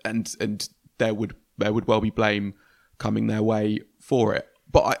there would well be blame coming their way for it.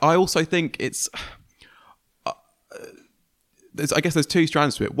 But I also think it's, I guess there's 2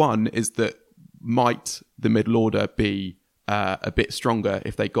 strands to it. One is that might the middle order be a bit stronger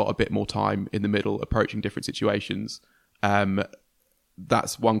if they got a bit more time in the middle, approaching different situations.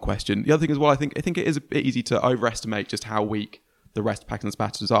 That's one question. The other thing as well, I think it is a bit easy to overestimate just how weak the rest of Pakistan's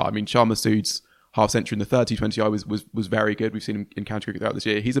batters are. I mean, Shah Massood's half century in the 30-20I was very good. We've seen him in county cricket throughout this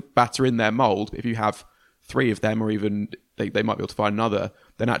year. He's a batter in their mould, but if you have 3 of them, or even they might be able to find another,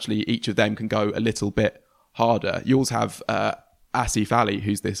 then actually each of them can go a little bit harder. You also have Asif Ali,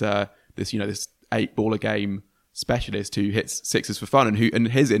 who's this 8-ball a game specialist who hits sixes for fun, and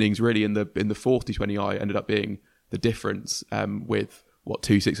his innings really in the 40-20I ended up being the difference, with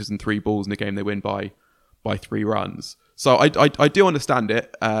 2 sixes and 3 balls in a game they win by 3 runs. So I do understand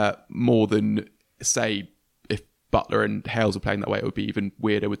it more than, say, if Buttler and Hales were playing that way, it would be even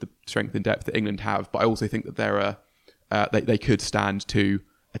weirder with the strength and depth that England have. But I also think that they could stand to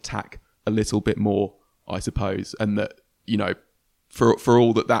attack a little bit more, I suppose, and that, for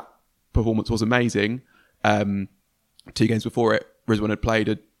all that performance was amazing, 2 games before it, Rizwan had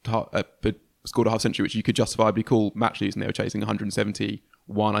played scored a half century, which you could justifiably call match losing. They were chasing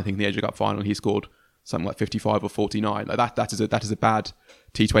 171, I think, in the Asia Cup final. He scored something like 55 or 49. Like that is a bad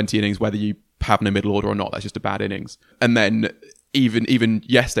T20 innings, whether you have no middle order or not. That's just a bad innings. And then even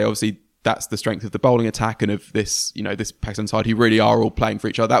yesterday, obviously, that's the strength of the bowling attack and of this Pakistan side who really are all playing for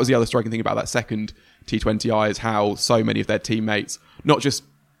each other. That was the other striking thing about that second T20I, is how so many of their teammates not just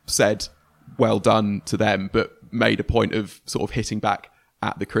said well done to them, but made a point of sort of hitting back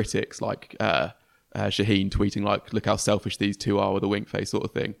at the critics, like Shaheen tweeting like, "Look how selfish these 2 are," with a wink face sort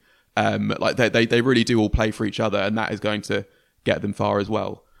of thing. Like they really do all play for each other, and that is going to get them far as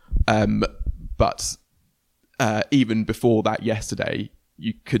well. But even before that yesterday,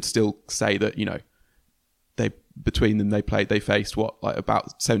 you could still say that they faced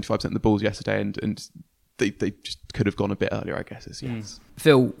about 75% of the balls yesterday, and they just could have gone a bit earlier, I guess. Yes.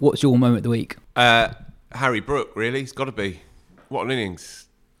 Phil, what's your moment of the week? Harry Brook, really. It's got to be. What an innings.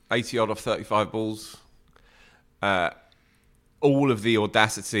 80 odd off 35 balls. All of the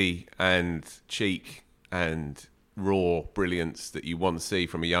audacity and cheek and raw brilliance that you want to see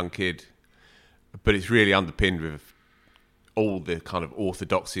from a young kid. But it's really underpinned with all the kind of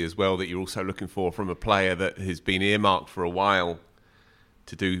orthodoxy as well that you're also looking for from a player that has been earmarked for a while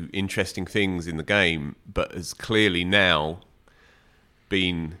to do interesting things in the game, but has clearly now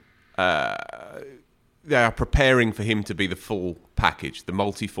been... they are preparing for him to be the full package, the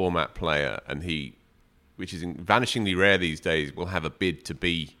multi-format player, and he, which is vanishingly rare these days, will have a bid to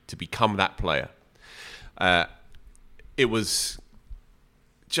become that player. It was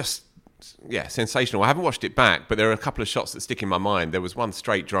just sensational. I haven't watched it back, but there are a couple of shots that stick in my mind. There was one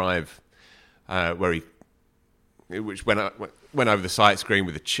straight drive which went over the sight screen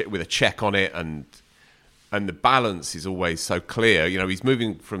with a check on it, and the balance is always so clear. You know, he's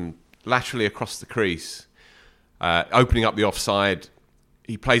moving from laterally across the crease, opening up the offside.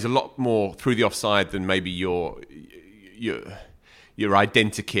 He plays a lot more through the offside than maybe your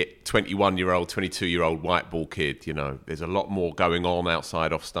identikit 21-year-old, 22-year-old white ball kid. You know, there's a lot more going on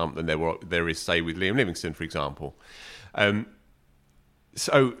outside off stump than there is, say, with Liam Livingstone, for example.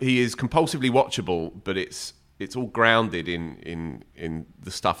 So he is compulsively watchable, but it's all grounded in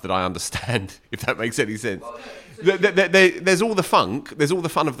the stuff that I understand, if that makes any sense. There's all the funk, there's all the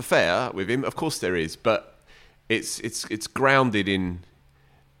fun of the fair with him, of course there is, but it's grounded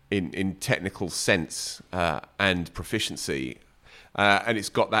in technical sense and proficiency, and it's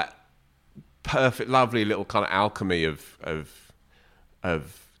got that perfect, lovely little kind of alchemy of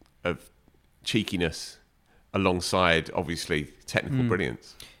cheekiness alongside, obviously, technical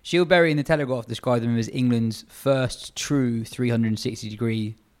brilliance. Shieldberry in the Telegraph described him as England's first true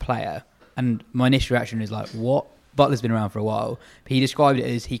 360-degree player. And my initial reaction is like, what? Butler's been around for a while. But he described it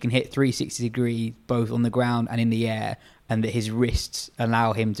as he can hit 360-degree both on the ground and in the air, and that his wrists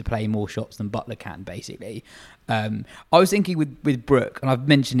allow him to play more shots than Butler can, basically. I was thinking with Brook, and I've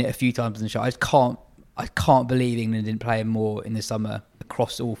mentioned it a few times in the show, I can't believe England didn't play him more in the summer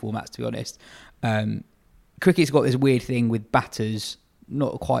across all formats, to be honest. Cricket's got this weird thing with batters,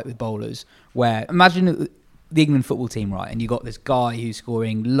 not quite with bowlers, where imagine the England football team, right? And you got this guy who's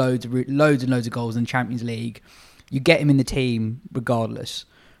scoring loads and loads of goals in the Champions League. You get him in the team regardless.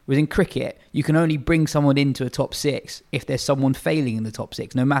 Whereas in cricket, you can only bring someone into a top six if there's someone failing in the top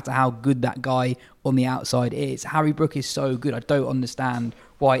six, no matter how good that guy on the outside is. Harry Brook is so good. I don't understand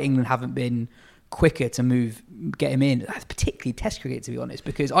why England haven't been quicker to get him in, particularly Test cricket, to be honest.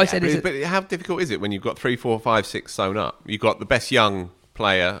 Because but how difficult is it when you've got 3, 4, 5, 6 sewn up? You've got the best young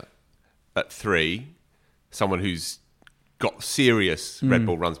player at 3, someone who's got serious red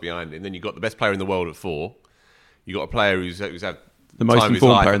ball runs behind him. Then you've got the best player in the world at 4. You've got a player who's had the most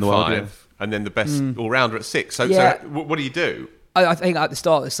informed player in the world, 5, and then the best all-rounder at 6. So what do you do? I think at the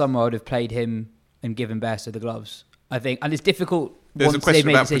start of the summer, I would have played him and given Bairstow the gloves. I think, and it's difficult. There's a question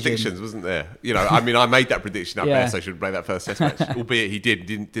about predictions, wasn't there? You know, I mean, I made that prediction up there, so I should play that first Test match. Albeit he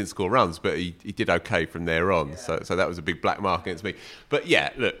didn't score runs, but he did okay from there on. Yeah. So that was a big black mark against me. But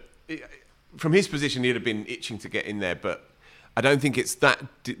yeah, look, from his position, he'd have been itching to get in there. But I don't think it's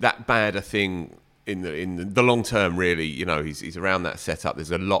that bad a thing in the long term. Really, you know, he's around that setup.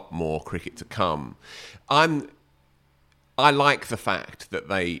 There's a lot more cricket to come. I like the fact that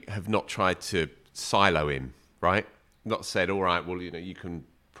they have not tried to silo him, right? Not said, all right, well, you know, you can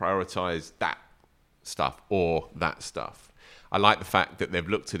prioritise that stuff or that stuff. I like the fact that they've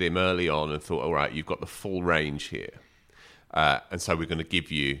looked at him early on and thought, all right, you've got the full range here. And so we're going to give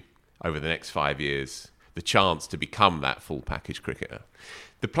you, over the next 5 years, the chance to become that full package cricketer.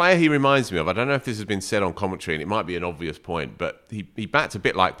 The player he reminds me of, I don't know if this has been said on commentary, and it might be an obvious point, but he bats a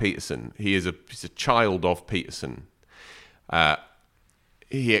bit like Peterson. He's a child of Peterson.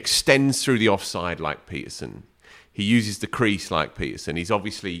 He extends through the offside like Peterson. He uses the crease like Peterson. He's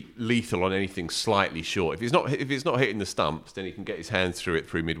obviously lethal on anything slightly short. If it's not hitting the stumps, then he can get his hands through it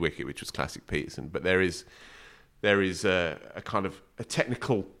through mid wicket, which was classic Peterson. But there is a kind of a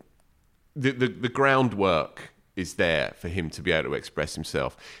technical. The groundwork is there for him to be able to express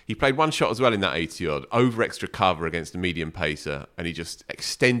himself. He played one shot as well in that 80-odd over extra cover against a medium pacer, and he just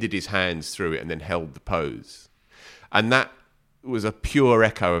extended his hands through it and then held the pose, and that was a pure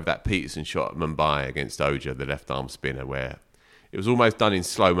echo of that Peterson shot at Mumbai against Oja, the left-arm spinner, where it was almost done in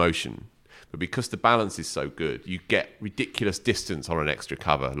slow motion. But because the balance is so good, you get ridiculous distance on an extra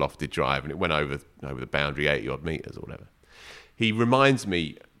cover lofted drive, and it went over the boundary 80-odd metres or whatever. He reminds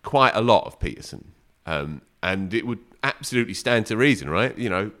me quite a lot of Peterson, and it would absolutely stand to reason, right? You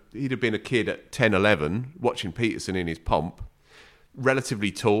know, he'd have been a kid at 10, 11, watching Peterson in his pomp,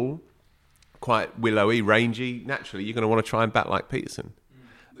 relatively tall, quite willowy, rangy. Naturally, you're going to want to try and bat like Peterson.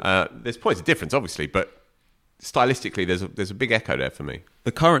 There's points of difference, obviously, but stylistically, there's a big echo there for me.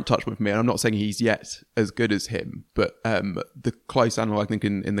 The current touchpoint for me, and I'm not saying he's yet as good as him, but the close animal I think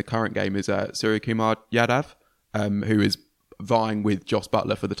in the current game is Suryakumar Yadav, who is vying with Jos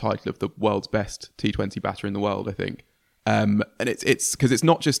Buttler for the title of the world's best T20 batter in the world, I think. And it's because it's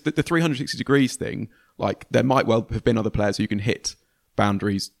not just the 360 degrees thing. Like, there might well have been other players who can hit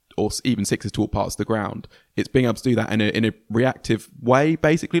boundaries or even sixes to all parts of the ground. It's being able to do that in a reactive way,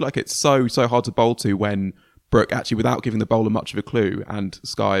 basically. Like, it's so hard to bowl to when Brook, actually, without giving the bowler much of a clue, and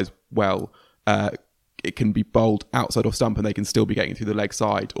Sky as well, it can be bowled outside off stump and they can still be getting through the leg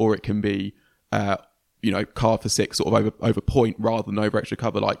side, or it can be carved for six sort of over point rather than over extra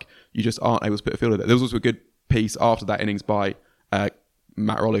cover. Like, you just aren't able to put a fielder there. There was also a good piece after that innings by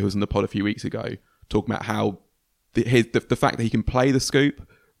Matt Rowley, who was in the pod a few weeks ago, talking about how the fact that he can play the scoop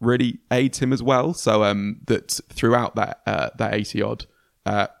really aids him as well. So that throughout that 80 odd,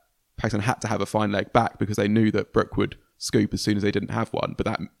 Pakistan had to have a fine leg back because they knew that Brook would scoop as soon as they didn't have one, but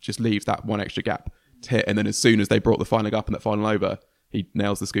that just leaves that one extra gap to hit. And then as soon as they brought the fine leg up in that final over, he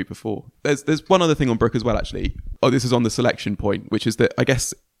nails the scoop for 4. There's one other thing on Brook as well, actually. This is on the selection point, which is that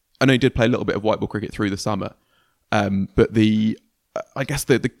I know he did play a little bit of white ball cricket through the summer, but the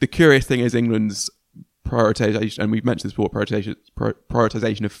curious thing is England's prioritisation, and we've mentioned this before,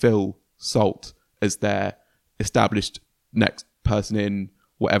 prioritisation of Phil Salt as their established next person in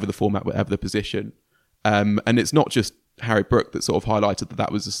whatever the format, whatever the position. And it's not just Harry Brook that sort of highlighted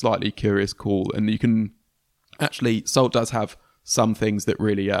that was a slightly curious call. And you can actually, Salt does have some things that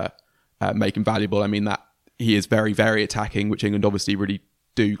really make him valuable. I mean, that he is very, very attacking, which England obviously really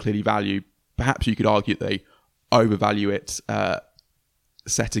do clearly value. Perhaps you could argue that they overvalue it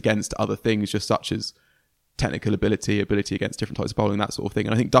set against other things, just such as technical ability against different types of bowling, that sort of thing.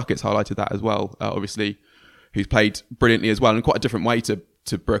 And I think Duckett's highlighted that as well, obviously, who's played brilliantly as well, in quite a different way to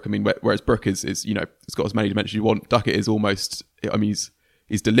Brook. I mean, whereas Brook is it's got as many dimensions you want, Duckett is almost, I mean,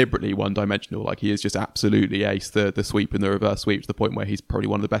 he's deliberately one-dimensional. Like, he is just absolutely ace, the sweep and the reverse sweep, to the point where he's probably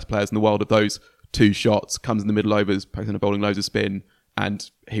one of the best players in the world of those two shots. Comes in the middle overs, Pakistan are bowling loads of spin, and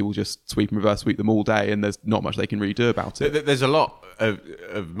he will just sweep and reverse sweep them all day, and there's not much they can really do about it. There's a lot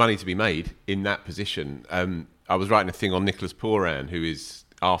of money to be made in that position. I was writing a thing on Nicholas Pooran, who is,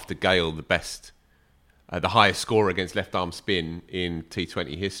 after Gale, the best, the highest scorer against left-arm spin in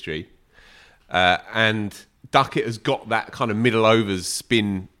T20 history. And Duckett has got that kind of middle overs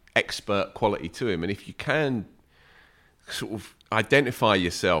spin expert quality to him. And if you can sort of identify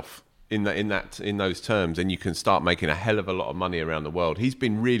yourself in those terms, and you can start making a hell of a lot of money around the world. He's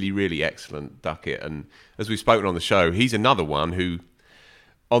been really, really excellent, Duckett. And as we've spoken on the show, he's another one who,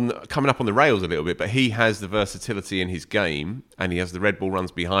 coming up on the rails a little bit, but he has the versatility in his game, and he has the red ball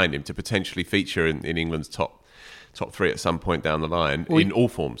runs behind him to potentially feature in England's top 3 at some point down the line, in all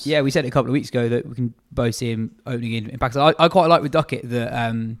forms. Yeah, we said it a couple of weeks ago that we can both see him opening in Pakistan. I quite like with Duckett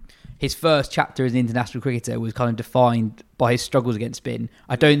that his first chapter as an international cricketer was kind of defined by his struggles against spin.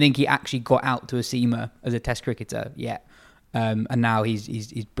 I don't think he actually got out to a seamer as a test cricketer yet. And now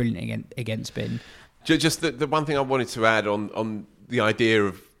he's brilliant against spin. Just the one thing I wanted to add on the idea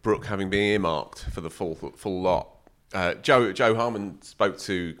of Brook having been earmarked for the full lot. Joe Harmon spoke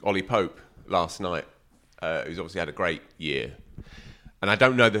to Ollie Pope last night, who's obviously had a great year. And I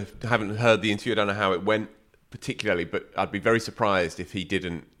haven't heard the interview, I don't know how it went particularly, but I'd be very surprised if he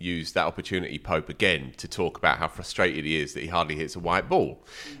didn't use that opportunity, Pope, again, to talk about how frustrated he is that he hardly hits a white ball.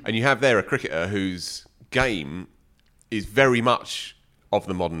 And you have there a cricketer whose game is very much of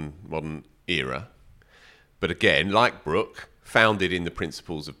the modern era, but again, like Brook, founded in the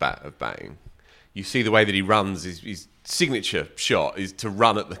principles of batting. You see the way that he runs, his signature shot is to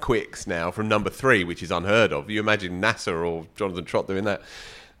run at the quicks now from number 3, which is unheard of. You imagine Nasser or Jonathan Trott doing that.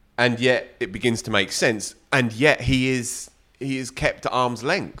 And yet it begins to make sense. And yet he is kept at arm's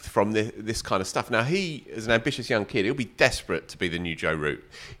length from this kind of stuff. Now, he, as an ambitious young kid, he'll be desperate to be the new Joe Root.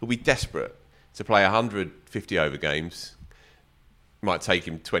 He'll be desperate to play 150 over games. It might take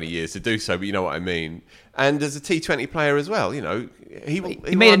him 20 years to do so, but you know what I mean. And as a T20 player as well, he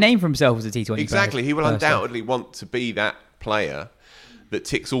made a name for himself as a T20 player. Exactly. He will undoubtedly want to be that player that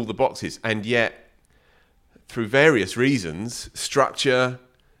ticks all the boxes. And yet, through various reasons, structure,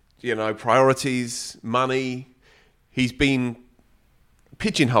 priorities, money, he's been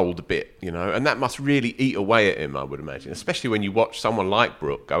pigeonholed a bit, and that must really eat away at him, I would imagine, especially when you watch someone like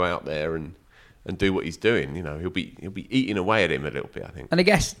Brook go out there and do what he's doing. He'll be eating away at him a little bit, I think. And I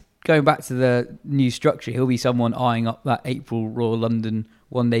guess going back to the new structure, he'll be someone eyeing up that April Royal London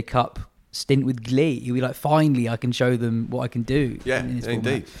One Day Cup stint with glee. He'll be like, finally, I can show them what I can do. Yeah,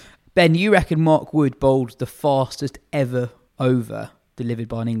 indeed. Ben, you reckon Mark Wood bowled the fastest ever over delivered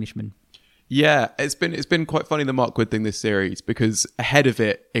by an Englishman? Yeah, it's been quite funny, the Mark Wood thing this series, because ahead of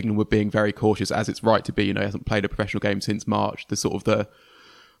it, England were being very cautious, as it's right to be. He hasn't played a professional game since March.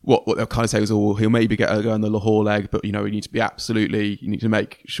 What they'll kind of say is, he'll maybe get a go on the Lahore leg, but you need to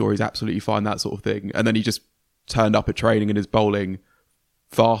make sure he's absolutely fine, that sort of thing. And then he just turned up at training and is bowling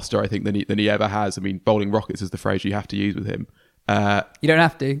faster, I think, than he ever has. I mean, bowling rockets is the phrase you have to use with him. You don't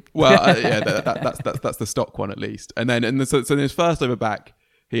have to. Well, yeah, that's the stock one at least. And then so in his first over back,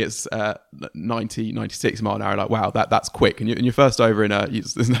 he hits 96 mile an hour. Like, wow, that's quick. And your first over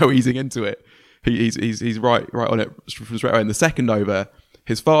there's no easing into it. he's right on it from straight away. In the second over,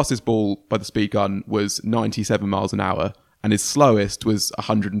 his fastest ball by the speed gun was 97 miles an hour, and his slowest was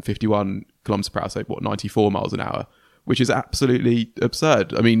 151 kilometers per hour, so 94 miles an hour, which is absolutely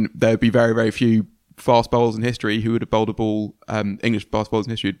absurd. I mean, there'd be very, very few fast bowlers in history who would have bowled a ball, English fast bowlers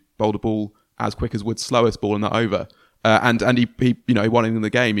in history, bowled a ball as quick as Wood's slowest ball in that over. And he won in the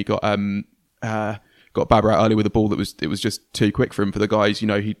game. He got Babur out early with a ball that was just too quick for him. For the guys,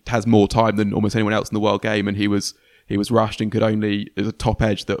 he has more time than almost anyone else in the world game, and he was rushed and it was a top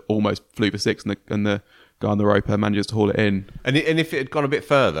edge that almost flew for six, and the guy on the roper manages to haul it in. And if it had gone a bit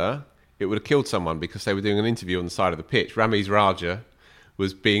further, it would have killed someone, because they were doing an interview on the side of the pitch. Ramiz Raja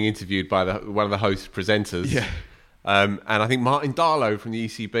was being interviewed by one of the host presenters. Yeah. And I think Martin Darlow from the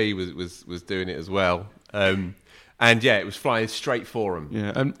ECB was doing it as well. And yeah, it was flying straight for him.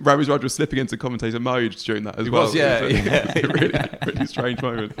 Yeah, and Ramiz Raja was slipping into commentator mode during that as well. Was, yeah. It was really strange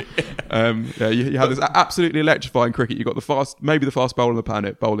moment. You had this absolutely electrifying cricket. You got maybe the fast bowler on the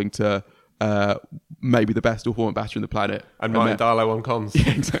planet bowling to maybe the best all-format batter in the planet. And Martin Darlow on comms.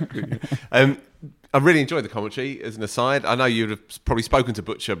 Yeah, exactly. Yeah. I really enjoyed the commentary, as an aside. I know you'd have probably spoken to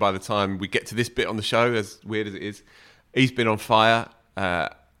Butcher by the time we get to this bit on the show, as weird as it is. He's been on fire.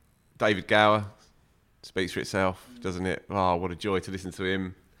 David Gower speaks for itself, doesn't it? Oh, what a joy to listen to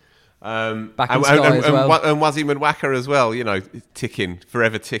him. Back in Sky as well. And Wasim Wacker as well,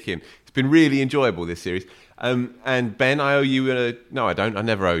 forever ticking. It's been really enjoyable, this series. And Ben, I owe you no, I don't. I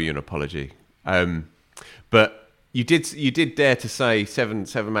never owe you an apology. But you did dare to say seven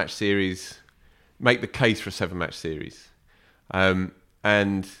match series, make the case for a 7-match series. And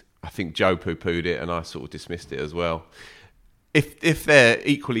I think Joe poo-pooed it, and I sort of dismissed it as well. If they're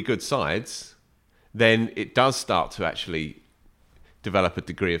equally good sides, then it does start to actually develop a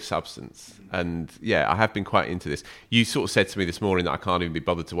degree of substance. And yeah, I have been quite into this. You sort of said to me this morning that I can't even be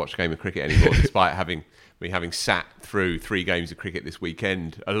bothered to watch a game of cricket anymore, despite having sat through 3 games of cricket this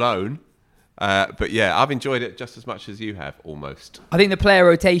weekend alone. But yeah, I've enjoyed it just as much as you have, almost. I think the player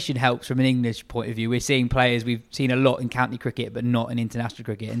rotation helps from an English point of view. We're seeing players we've seen a lot in county cricket, but not in international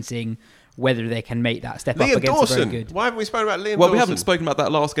cricket, and seeing whether they can make that step up against Dawson. a very good... Why haven't we spoken about Liam Dawson? Well, we haven't spoken about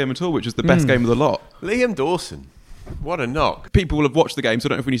that last game at all, which was the best game of the lot. Liam Dawson. What a knock. People will have watched the game, so I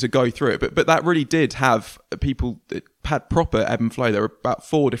don't know if we need to go through it, but that really did have it had proper ebb and flow. There were about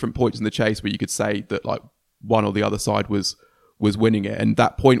 4 different points in the chase where you could say that like one or the other side was winning it. And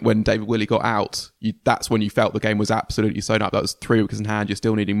that point when David Willey got out, that's when you felt the game was absolutely sewn up. That was 3 wickets in hand. You're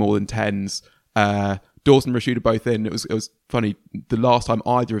still needing more than 10s. Dawson and Rashid are both in. It was funny. The last time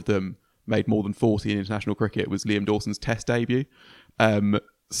either of them made more than 40 in international cricket was Liam Dawson's Test debut.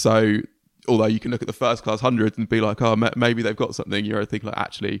 So although you can look at the first class 100 and be like, oh, maybe they've got something, you're thinking like,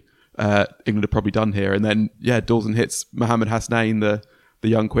 actually, England are probably done here. And then, Dawson hits Mohammad Hasnain, the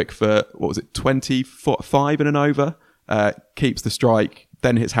young quick, for, 25 in an over, keeps the strike,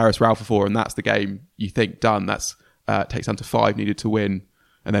 then hits Harris Ralph for 4, and that's the game you think done. That's takes down to 5 needed to win.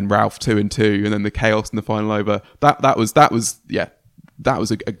 And then Ralph 2 and 2, and then the chaos in the final over. That was a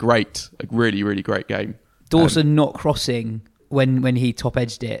really, really great game. Dawson not crossing when he top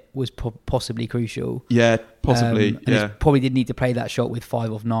edged it was possibly crucial. Yeah, possibly. And he probably did need to play that shot with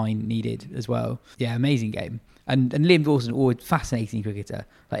 5 of 9 needed as well. Yeah, amazing game. And Liam Dawson, always fascinating cricketer.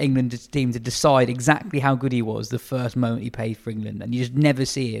 Like England team to decide exactly how good he was the first moment he played for England, and you just never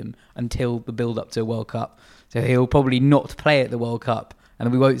see him until the build up to a World Cup. So he'll probably not play at the World Cup, and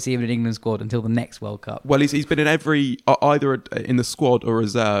we won't see him in an England squad until the next World Cup. Well, he's been in every, either in the squad or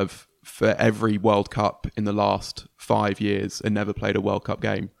reserve for every World Cup in the last 5 years, and never played a World Cup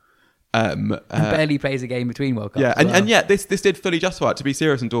game. And barely plays a game between World Cups. Yeah, and yet this did fully justify it. To be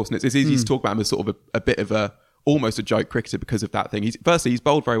serious, and Dawson, it's easy to talk about him as sort of a bit of almost a joke cricketer because of that thing. He's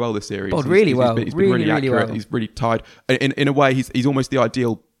bowled very well this series. Bowled really well. He's been really accurate. Well. He's really tied. In a way, he's almost the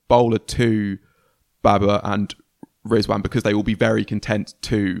ideal bowler to Babur and Rizwan, because they will be very content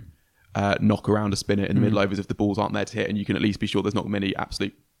to knock around a spinner in the middle overs if the balls aren't there to hit, and you can at least be sure there's not many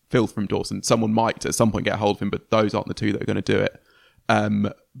absolute filth from Dawson. Someone might at some point get a hold of him, but those aren't the two that are going to do it.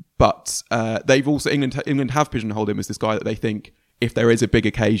 But they've also England have pigeonholed him as this guy that they think if there is a big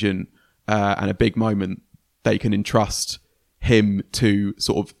occasion and a big moment, they can entrust him to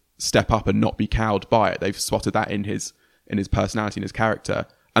sort of step up and not be cowed by it. They've spotted that in his personality and his character,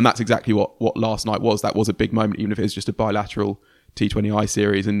 and that's exactly what last night was. That was a big moment, even if it was just a bilateral T20I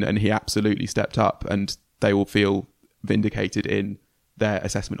series, and he absolutely stepped up, and they will feel vindicated in their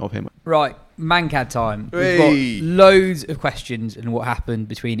assessment of him. Right, Mankad time. We've got loads of questions on what happened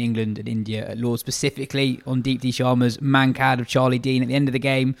between England and India at Lords, specifically on Deepti Sharma's Mankad of Charlie Dean at the end of the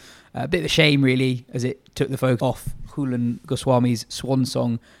game. A bit of a shame, really, as it took the focus off Hulan Goswami's swan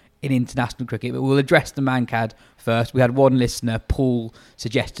song in international cricket. But we'll address the Mankad first. We had one listener, Paul,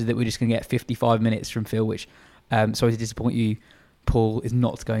 suggested that we're just going to get 55 minutes from Phil, which, sorry to disappoint you, Paul, is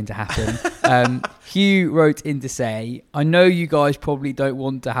not going to happen. Hugh wrote in to say, I know you guys probably don't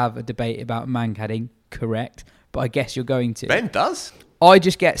want to have a debate about Mankadding, correct, but I guess you're going to. Ben does. I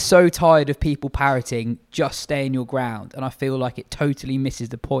just get so tired of people parroting, just stay in your ground, and I feel like it totally misses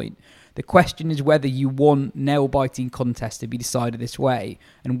the point. The question is whether you want nail-biting contests to be decided this way,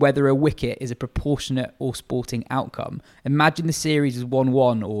 and whether a wicket is a proportionate or sporting outcome. Imagine the series is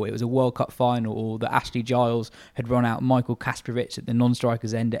 1-1, or it was a World Cup final, or that Ashley Giles had run out Michael Kasparovich at the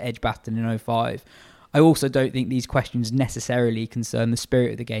non-strikers end at Edgbaston in 2005. I also don't think these questions necessarily concern the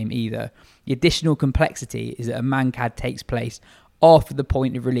spirit of the game either. The additional complexity is that a Mankad takes place after the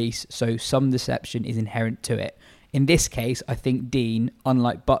point of release, so some deception is inherent to it. In this case, I think Dean,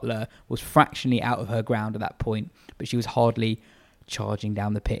 unlike Butler, was fractionally out of her ground at that point, but she was hardly charging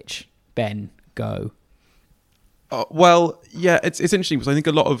down the pitch. Ben, go. Well, yeah, it's interesting because I think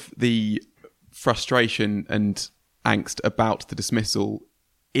a lot of the frustration and angst about the dismissal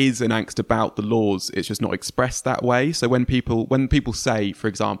is an angst about the laws. It's just not expressed that way. So when people say, for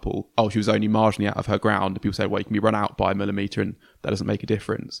example, oh, she was only marginally out of her ground, people say, well, you can be run out by a millimetre and that doesn't make a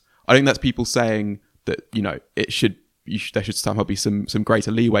difference. I think that's people saying that, you know, there should somehow be some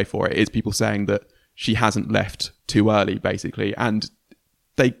greater leeway for it. It's people saying that she hasn't left too early, basically. And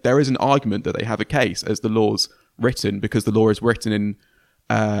there is an argument that they have a case as the law's written, because the law is written in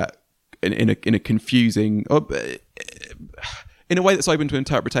a confusing, in a way that's open to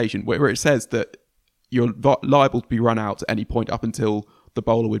interpretation, where it says that you're liable to be run out at any point up until the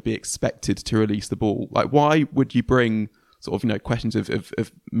bowler would be expected to release the ball. Like, why would you bring sort of, you know, questions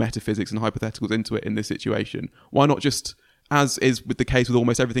of metaphysics and hypotheticals into it in this situation? Why not just, as is with the case with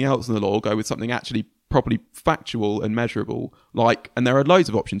almost everything else in the law, go with something actually properly factual and measurable? Like, and there are loads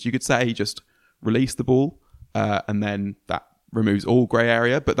of options. You could say just release the ball, and then that removes all grey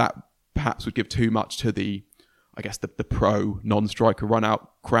area, but that perhaps would give too much to the pro non-striker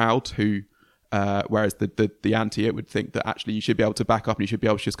run-out crowd who, whereas the anti it would think that actually you should be able to back up and you should be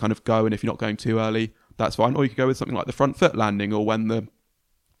able to just kind of go, and if you're not going too early, that's fine. Or you could go with something like the front foot landing, or when the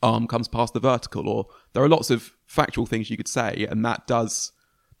arm comes past the vertical, or there are lots of factual things you could say, and that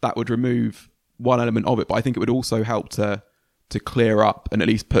would remove one element of it, but I think it would also help to clear up and at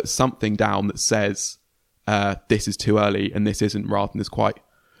least put something down that says this is too early and this isn't, rather than this quite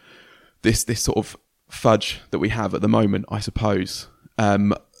this sort of fudge that we have at the moment, I suppose.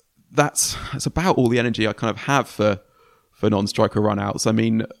 That's about all the energy I kind of have for non-striker run-outs. I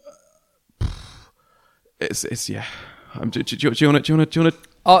mean, it's yeah. Do you want to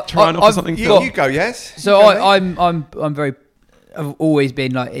try and offer something? You go, yes. So I'm very. I've always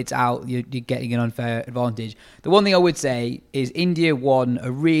been like, it's out. You're getting an unfair advantage. The one thing I would say is India won a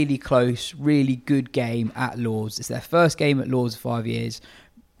really close, really good game at Lord's. It's their first game at Lord's for 5 years,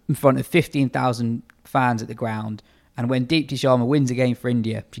 in front of 15,000 fans at the ground. And when Deepti Sharma wins a game for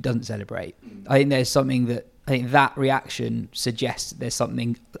India, she doesn't celebrate. I think there's something that reaction suggests there's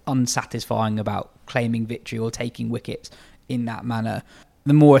something unsatisfying about claiming victory or taking wickets in that manner.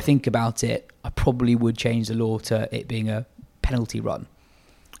 The more I think about it, I probably would change the law to it being a penalty run,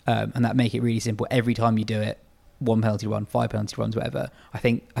 and that make it really simple. Every time you do it, 1 penalty run, 5 penalty runs, whatever. I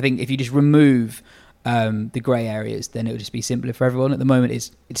think if you just remove the grey areas, then it would just be simpler for everyone. At the moment,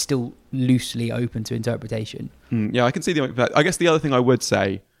 it's still loosely open to interpretation. Yeah, I can see the argument for that. I guess the other thing I would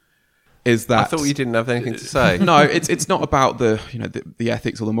say is that I thought you didn't have anything to say. No, it's not about the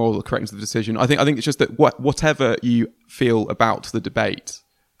ethics or the moral or correctness of the decision. I think it's just that whatever you feel about the debate,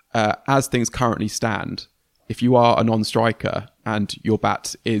 as things currently stand, if you are a non-striker and your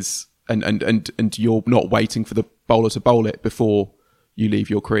bat is and you're not waiting for the bowler to bowl it before you leave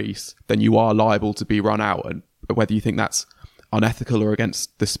your crease, then you are liable to be run out. And whether you think that's unethical or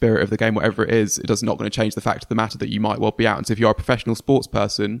against the spirit of the game, whatever it is, not going to change the fact of the matter that you might well be out. And so if you're a professional sports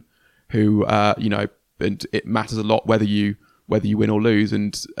person who, and it matters a lot whether you win or lose,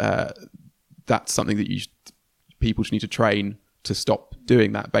 and that's something that people should need to train to stop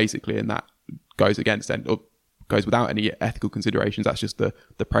doing that, basically, and that goes against or goes without any ethical considerations. That's just the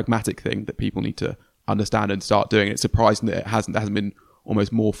pragmatic thing that people need to understand and start doing. It's surprising that there hasn't been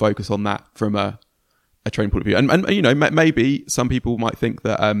almost more focus on that from a training point of view. And maybe some people might think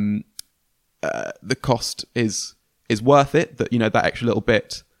that the cost is worth it. That that extra little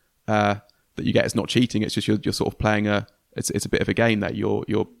bit that you get is not cheating. It's just you're sort of playing it's a bit of a game that you're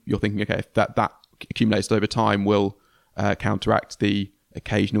thinking, okay, if that accumulates over time will counteract the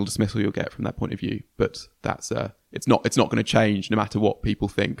occasional dismissal you'll get from that point of view. But that's it's not going to change no matter what people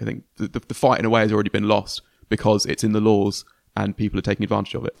think. I think the fight in a way has already been lost because it's in the laws and people are taking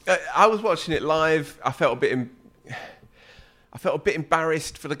advantage of it. I was watching it live. I felt a bit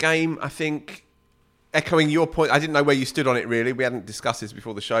embarrassed for the game. I think, echoing your point, I didn't know where you stood on it really. We hadn't discussed this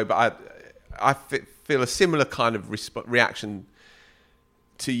before the show, but I feel a similar kind of reaction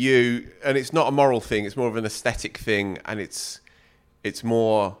to you. And it's not a moral thing; it's more of an aesthetic thing, and it's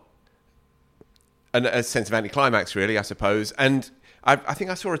more a sense of anticlimax, really, I suppose. And I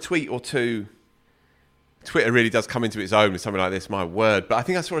think I saw a tweet or two. Twitter really does come into its own with something like this, my word. But I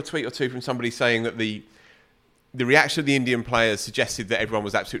think I saw a tweet or two from somebody saying that the reaction of the Indian players suggested that everyone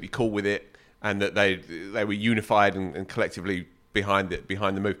was absolutely cool with it and that they were unified and collectively behind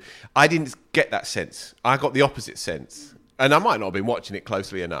the move. I didn't get that sense. I got the opposite sense. And I might not have been watching it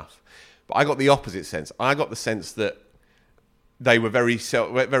closely enough, but I got the opposite sense. I got the sense that they were very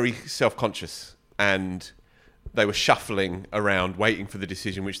self-conscious and they were shuffling around, waiting for the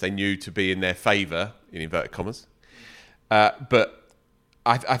decision which they knew to be in their favour, in inverted commas. But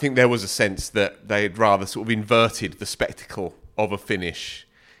I think there was a sense that they had rather sort of inverted the spectacle of a finish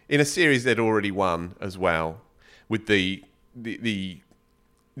in a series they'd already won as well, with the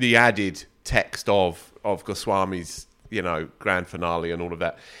added text of Goswami's, grand finale and all of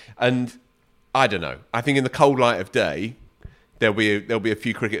that. And I don't know. I think in the cold light of day, there'll be a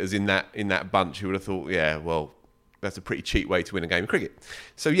few cricketers in that bunch who would have thought, yeah, well, that's a pretty cheap way to win a game of cricket.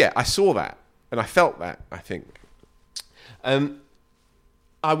 So yeah, I saw that and I felt that, I think.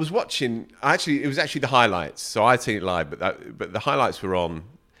 I was watching. It was actually the highlights. So I'd seen it live, but the highlights were on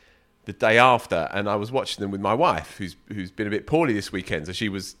the day after, and I was watching them with my wife, who's been a bit poorly this weekend. So she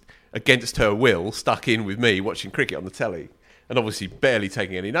was, against her will, stuck in with me watching cricket on the telly, and obviously barely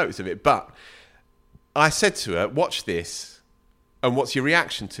taking any notice of it. But I said to her, "Watch this, and what's your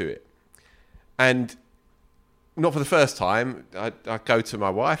reaction to it?" And not for the first time, I go to my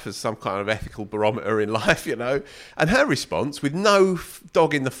wife as some kind of ethical barometer in life, and her response, with no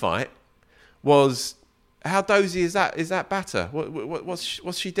dog in the fight, was, "How dozy is that batter?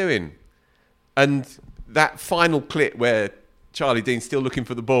 What's she doing?" And that final clip where Charlie Dean's still looking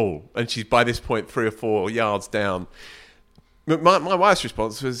for the ball, and she's by this point 3 or 4 yards down. My wife's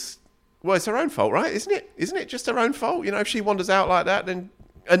response was, "Well, it's her own fault, right? Isn't it? Isn't it just her own fault? If she wanders out like that, then..."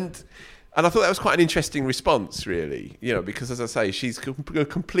 And I thought that was quite an interesting response, really, because, as I say, she's a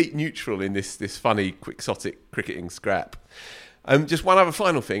complete neutral in this funny, quixotic cricketing scrap. Just one other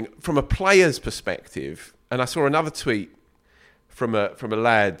final thing, from a player's perspective, and I saw another tweet from a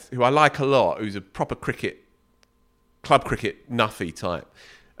lad who I like a lot, who's a proper club cricket nuffy type,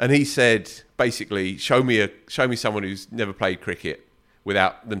 and he said, basically, show me someone who's never played cricket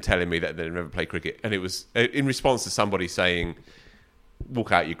without them telling me that they've never played cricket, and it was in response to somebody saying,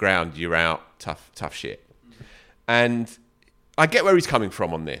 "Walk out your ground, you're out, tough shit." And I get where he's coming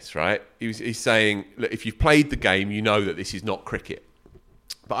from on this, right? He's saying, look, if you've played the game, you know that this is not cricket.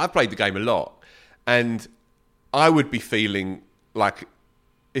 But I've played the game a lot, and I would be feeling like,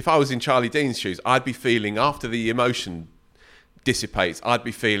 if I was in Charlie Dean's shoes, I'd be feeling, after the emotion dissipates, I'd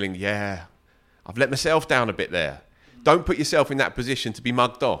be feeling, yeah, I've let myself down a bit there. Don't put yourself in that position to be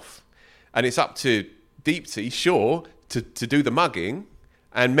mugged off. And it's up to Deepti, sure, to do the mugging,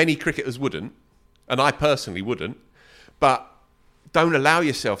 and many cricketers wouldn't, and I personally wouldn't, but don't allow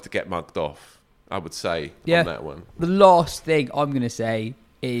yourself to get mugged off, I would say, on that one. The last thing I'm going to say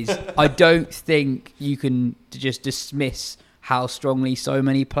is I don't think you can just dismiss how strongly so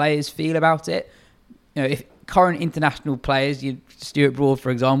many players feel about it. If current international players, Stuart Broad, for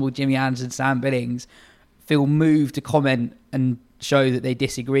example, Jimmy Anderson, Sam Billings, feel moved to comment and show that they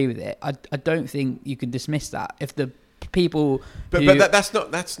disagree with it, I don't think you can dismiss that. If the people, but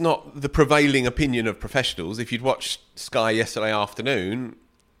that's not the prevailing opinion of professionals. If you'd watched Sky yesterday afternoon,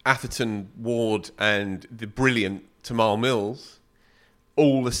 Atherton, Ward, and the brilliant Tamal Mills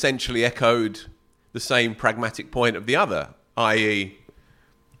all essentially echoed the same pragmatic point of the other, i.e.,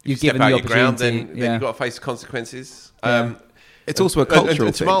 you step out your ground, then you've got to face the consequences. Yeah. It's also a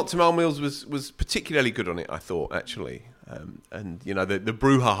cultural thing. Tamal Mills was particularly good on it, I thought, actually, and the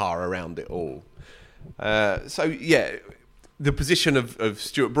brouhaha around it all. So yeah, the position of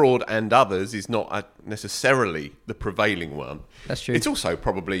Stuart Broad and others is not necessarily the prevailing one. That's true. It's also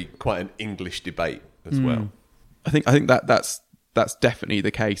probably quite an English debate as well. I think that's definitely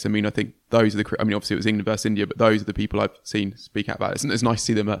the case. I mean, I think those are obviously it was England versus India, but those are the people I've seen speak out about it. It's nice to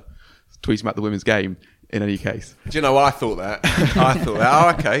see them tweeting about the women's game. In any case, do you know what I thought that?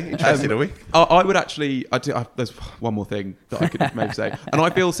 Oh, okay, interested, are we? I would actually. There's one more thing that I could maybe say, and I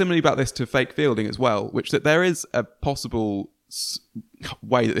feel similarly about this to fake fielding as well, which that there is a possible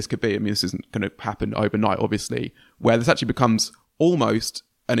way that this could be. I mean, this isn't going to happen overnight, obviously, where this actually becomes almost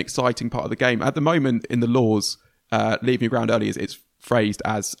an exciting part of the game. At the moment, in the laws, leaving your ground early it's phrased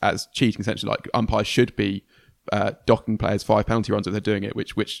as cheating, essentially. Like umpires should be docking players 5 penalty runs if they're doing it,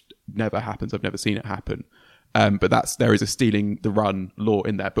 which never happens. I've never seen it happen. But there is a stealing the run law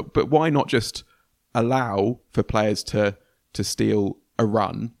in there. But why not just allow for players to steal a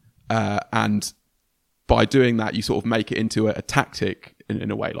run, and by doing that you sort of make it into a tactic in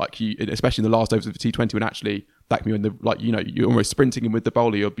a way, like you, especially in the last overs of the T20 when actually that can be when you're almost sprinting in with the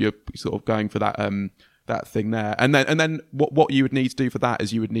bowler, you're sort of going for that that thing there, and then what you would need to do for that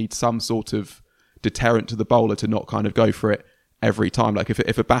is you would need some sort of deterrent to the bowler to not kind of go for it every time. Like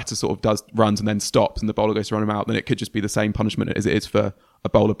if a batter sort of does runs and then stops and the bowler goes to run him out, then it could just be the same punishment as it is for a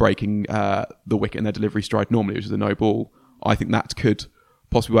bowler breaking the wicket in their delivery stride normally, which is a no ball. I think that could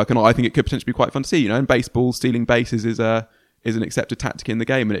possibly work, and I think it could potentially be quite fun to see. In baseball, stealing bases is an accepted tactic in the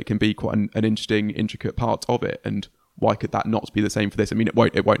game, and it can be quite an interesting, intricate part of it. And why could that not be the same for this? I mean, it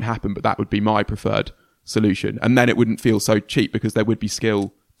won't happen, but that would be my preferred solution. And then it wouldn't feel so cheap because there would be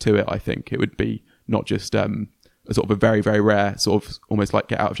skill to it. I think it would be not just a sort of a very, very rare sort of almost like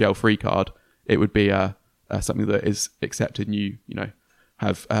get out of jail free card. It would be something that is accepted, and you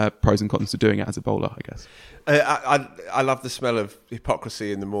have pros and cons to doing it as a bowler, I guess. I love the smell of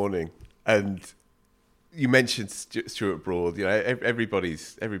hypocrisy in the morning, and you mentioned Stuart Broad.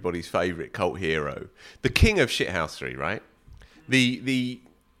 Everybody's favourite cult hero, the king of shithousery, right? The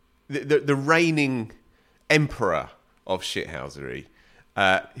reigning emperor of shithousery.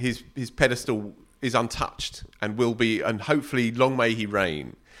 His pedestal is untouched and will be, and hopefully long may he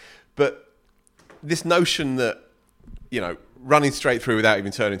reign. But this notion that running straight through without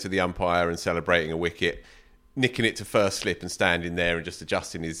even turning to the umpire and celebrating a wicket, nicking it to first slip and standing there and just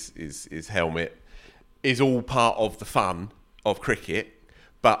adjusting his helmet is all part of the fun of cricket.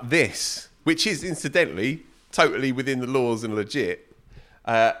 But this, which is incidentally totally within the laws and legit,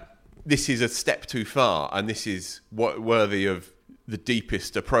 this is a step too far, and this is worthy of the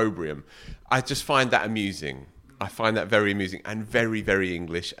deepest opprobrium. I just find that amusing. I find that very amusing and very, very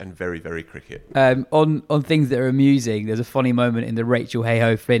English and very, very cricket. On things that are amusing, there's a funny moment in the Rachel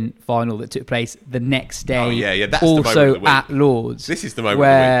Heyhoe-Flint final that took place the next day. Oh, yeah, that's also the moment of the week. at Lords. This is the moment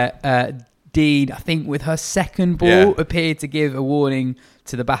where Dean, I think with her second ball, appeared to give a warning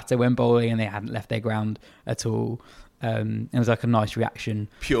to the batter when bowling, and they hadn't left their ground at all. It was like a nice reaction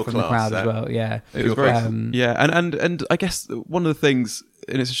from the crowd as well. Yeah, it was very, and I guess one of the things,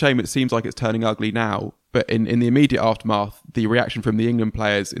 and it's a shame it seems like it's turning ugly now, but in the immediate aftermath, the reaction from the England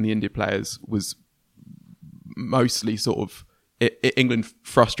players and the India players was mostly sort of England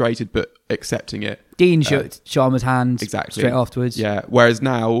frustrated but accepting it. Dean shook Sharma's hand exactly straight afterwards. Yeah, whereas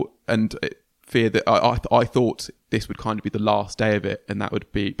now, and fear that I thought this would kind of be the last day of it, and that would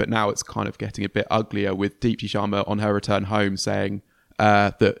be, but now it's kind of getting a bit uglier with Deepti Sharma on her return home saying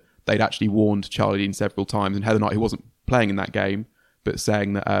that they'd actually warned Charlie Dean several times, and Heather Knight, who wasn't playing in that game, but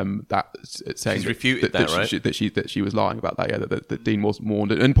saying that saying she's refuted that, right? that she was lying about that. Yeah, that Dean wasn't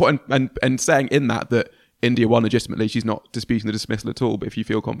warned, and saying in that India won legitimately. She's not disputing the dismissal at all. But if you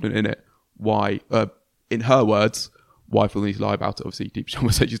feel confident in it, why? In her words, why feel the need to lie about it? Obviously, Deepti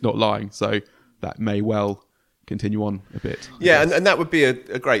Sharma said she's not lying, so that may well continue on a bit. Yeah, and that would be a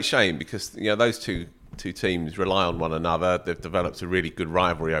great shame because those two teams rely on one another. They've developed a really good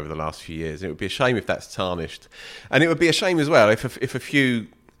rivalry over the last few years. It would be a shame if that's tarnished, and it would be a shame as well if a few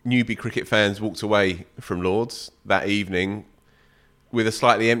newbie cricket fans walked away from Lords that evening with a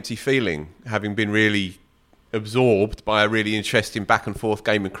slightly empty feeling, having been really absorbed by a really interesting back and forth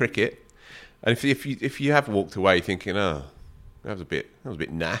game of cricket. And if you have walked away thinking, oh, that was a bit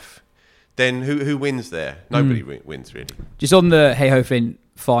naff, then who wins there? Nobody wins, really. Just on the Heyhoe-Flint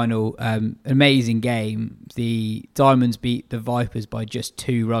final, amazing game. The Diamonds beat the Vipers by just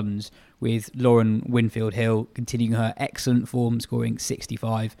 2 runs, with Lauren Winfield-Hill continuing her excellent form, scoring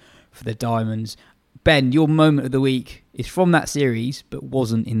 65 for the Diamonds. Ben, your moment of the week is from that series, but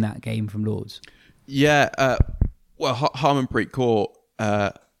wasn't in that game from Lords. Yeah, well, Harmanpreet Kaur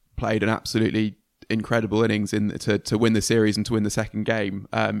played an absolutely incredible innings to win the series and to win the second game.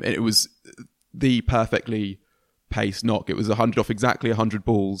 It was the perfectly paced knock. It was 100 off exactly 100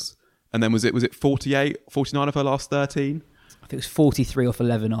 balls. And then was it 49 of her last 13? I think it was 43 off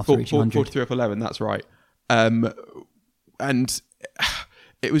 11 after reaching 100. 43 off 11, that's right. And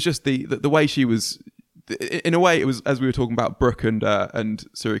it was just the way she was... In a way, it was, as we were talking about Brooke and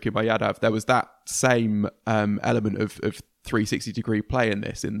Suryakumar Yadav, there was that same element of 360-degree play in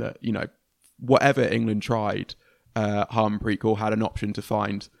this, in that, whatever England tried, Harmanpreet Kaur had an option to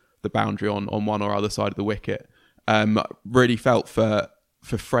find the boundary on one or other side of the wicket. Really felt for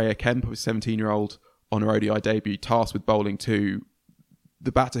Freya Kemp, who was 17-year-old on her ODI debut, tasked with bowling 2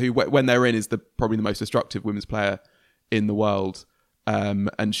 the batter who, when they're in, is probably the most destructive women's player in the world.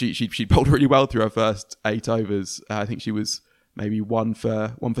 And she bowled really well through her first 8 overs. I think she was maybe 1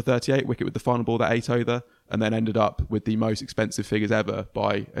 for 38 wicket with the final ball, that 8 over, and then ended up with the most expensive figures ever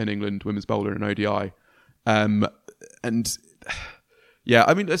by an England women's bowler in an ODI. And yeah,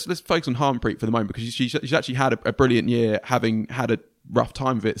 I mean, let's focus on Harmanpreet for the moment, because she's actually had a brilliant year, having had a rough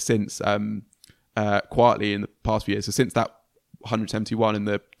time of it since quietly in the past few years. So since that 171 in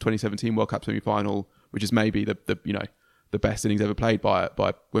the 2017 World Cup semi-final, which is maybe the best innings ever played by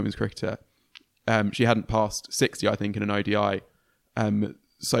a women's cricketer, she hadn't passed 60, I think, in an ODI.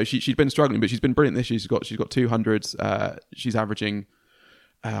 So she'd been struggling, but she's been brilliant this year. She's got 200s. She's averaging,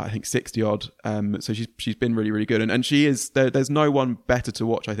 I think, 60 odd. So she's been really, really good. And she is, there's no one better to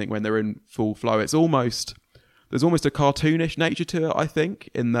watch, I think, when they're in full flow. There's almost a cartoonish nature to it, I think,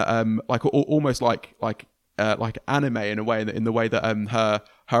 in that almost like anime in a way, in the way that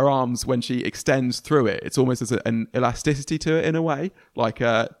her arms, when she extends through it, it's almost as an elasticity to it in a way. Like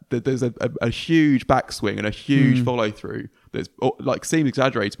there's a huge backswing and a huge follow through that's seems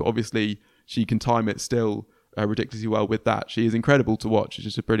exaggerated, but obviously she can time it still ridiculously well with that. She is incredible to watch. She's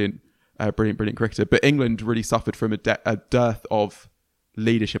just a brilliant cricketer. But England really suffered from a dearth of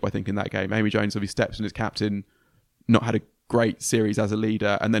leadership, I think, in that game. Amy Jones obviously steps in as captain, not had a great series as a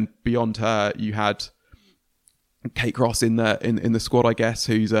leader, and then beyond her you had Kate Cross in the squad, I guess,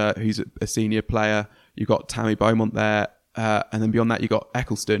 who's a senior player. You've got Tammy Beaumont there, and then beyond that you got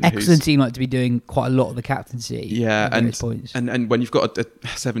Eccleston. Eccleston seemed like to be doing quite a lot of the captaincy. Yeah, and when you've got a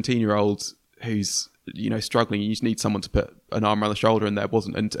 17-year-old who's struggling, you just need someone to put an arm around the shoulder, and there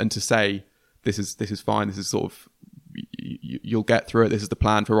wasn't, and to say this is fine, this is sort of, you'll get through it, this is the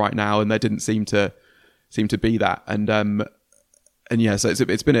plan for right now, and there didn't seem to be that, and yeah, so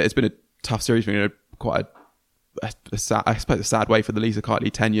it's been a tough series, quite a sad way for the Lisa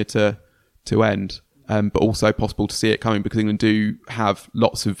Keightley tenure to end, but also possible to see it coming, because England do have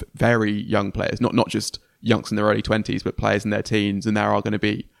lots of very young players, not just youngsters in their early 20s, but players in their teens, and there are going to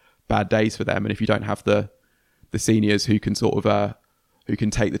be bad days for them. And if you don't have the seniors who can sort of who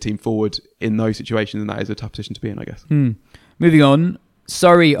can take the team forward in those situations, then that is a tough position to be in, I guess. Moving on,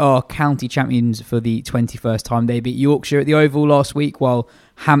 Surrey are county champions for the 21st time. They beat Yorkshire at the Oval last week, while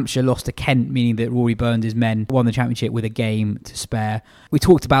Hampshire lost to Kent, meaning that Rory Burns' men won the championship with a game to spare. We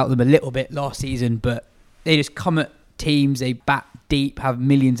talked about them a little bit last season, but they just come at teams, they bat deep, have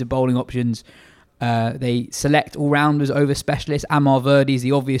millions of bowling options. They select all-rounders over specialists. Amar Verdi is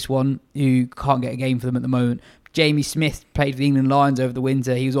the obvious one, who can't get a game for them at the moment. Jamie Smith played for the England Lions over the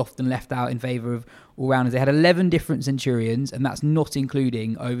winter. He was often left out in favour of all-rounders. They had 11 different Centurions, and that's not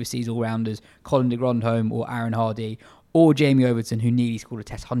including overseas all-rounders Colin de Grandhomme or Aaron Hardy or Jamie Overton, who nearly scored a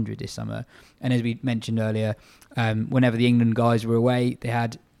Test 100 this summer. And as we mentioned earlier, whenever the England guys were away, they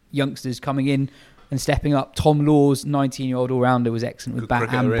had youngsters coming in and stepping up. Tom Laws, 19-year-old all-rounder, was excellent with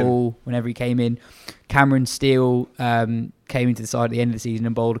bat and ball whenever he came in. Cameron Steele came into the side at the end of the season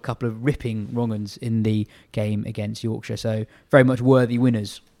and bowled a couple of ripping wrong-uns in the game against Yorkshire. So very much worthy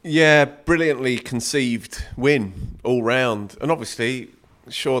winners. Yeah, brilliantly conceived win all round. And obviously,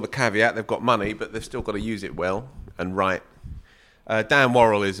 sure, the caveat, they've got money, but they've still got to use it well and right. Dan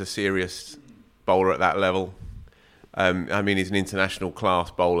Worrell is a serious bowler at that level. I mean, he's an international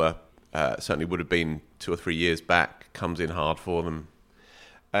class bowler. Certainly would have been 2 or 3 years back. Comes in hard for them.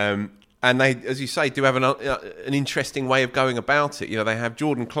 And they, as you say, do have an interesting way of going about it. They have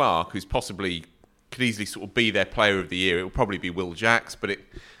Jordan Clark, who's possibly could easily sort of be their player of the year. It will probably be Will Jacks, but it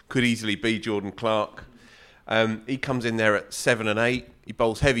could easily be Jordan Clark. He comes in there at 7 and 8. He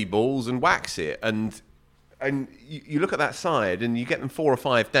bowls heavy balls and whacks it. And you look at that side and you get them 4 or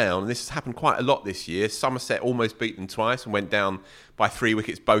 5 down. And this has happened quite a lot this year. Somerset almost beat them twice and went down by 3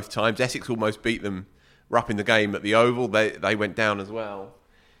 wickets both times. Essex almost beat them up in the game at the Oval. They went down as well.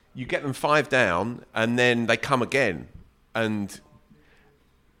 You get them 5 down and then they come again. And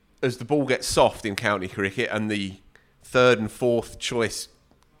as the ball gets soft in county cricket and the 3rd and 4th choice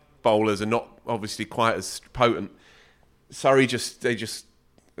bowlers are not obviously quite as potent, Surrey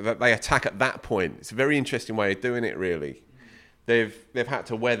they attack at that point. It's a very interesting way of doing it, really. They've had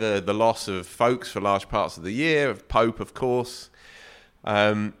to weather the loss of Folkes for large parts of the year, of Pope, of course.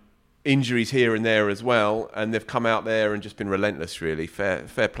 Injuries here and there as well, and they've come out there and just been relentless, really. Fair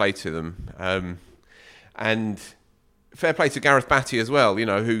play to them. And fair play to Gareth Batty as well,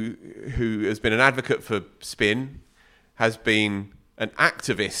 who has been an advocate for spin, has been an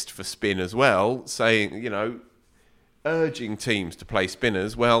activist for spin as well, saying, urging teams to play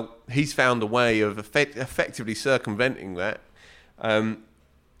spinners. Well, he's found a way of effectively circumventing that.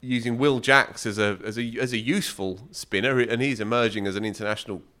 using Will Jacks as a useful spinner, and he's emerging as an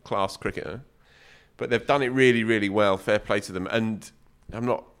international class cricketer. But they've done it really, really well. Fair play to them. And I'm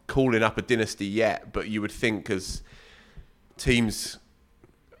not calling up a dynasty yet, but you would think as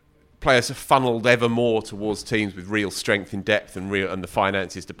players have funneled ever more towards teams with real strength in depth and the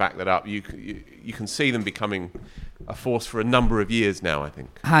finances to back that up, you can see them becoming a force for a number of years now, I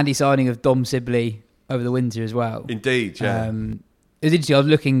think. Handy signing of Dom Sibley over the winter as well. Indeed, yeah. It was interesting. I was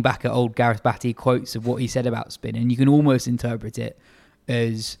looking back at old Gareth Batty quotes of what he said about spin, and you can almost interpret it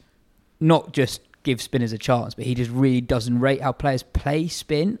as not just give spinners a chance, but he just really doesn't rate how players play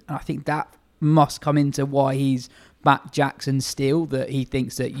spin. And I think that must come into why he's backed Jackson still, that he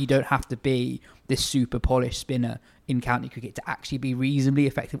thinks that you don't have to be this super polished spinner in county cricket to actually be reasonably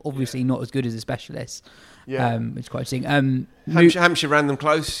effective. Obviously not as good as a specialist. Yeah. It's quite interesting. Hampshire ran them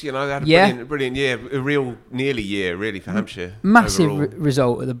close, they had a brilliant year, a real nearly year really for Hampshire. Massive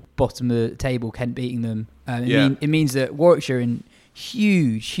result at the bottom of the table, Kent beating them. It means that Warwickshire are in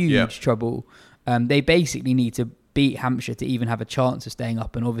huge trouble. They basically need to beat Hampshire to even have a chance of staying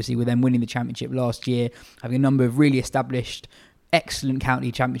up, and obviously with them winning the championship last year, having a number of really established excellent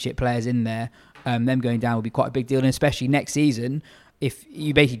county championship players in there, them going down will be quite a big deal, and especially next season if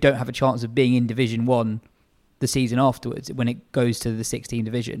you basically don't have a chance of being in Division 1 the season afterwards when it goes to the 16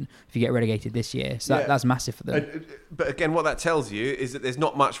 division if you get relegated this year. So that's massive for them. But again, what that tells you is that there's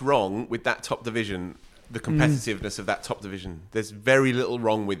not much wrong with that top division, the competitiveness of that top division. There's very little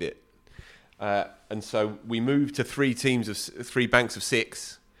wrong with it. And so we moved to three banks of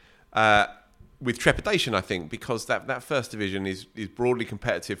 6 with trepidation, I think, because that first division is broadly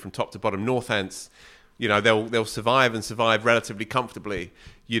competitive from top to bottom. Northants, they'll survive and survive relatively comfortably.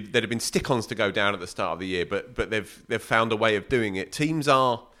 There'd have been stick-ons to go down at the start of the year, but they've found a way of doing it. Teams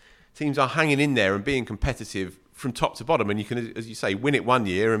are hanging in there and being competitive from top to bottom, and you can, as you say, win it one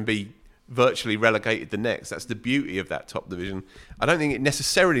year and be virtually relegated the next. That's the beauty of that top division. I don't think it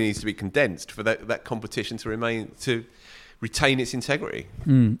necessarily needs to be condensed for that competition to retain its integrity.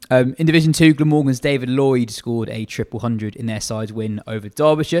 In Division 2, Glamorgan's David Lloyd scored a 100 in their side's win over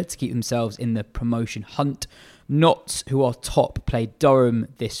Derbyshire to keep themselves in the promotion hunt. Notts, who are top, played Durham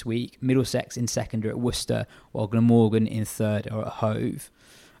this week. Middlesex in second are at Worcester, while Glamorgan in third are at Hove.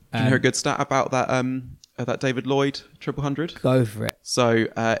 Can you hear a good stat about that David Lloyd 100? Go for it. So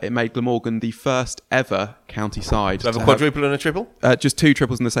it made Glamorgan the first ever county side to have a quadruple and a triple? Just 2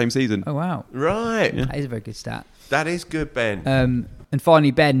 triples in the same season. Oh, wow. Right. Yeah. That is a very good stat. That is good, Ben. And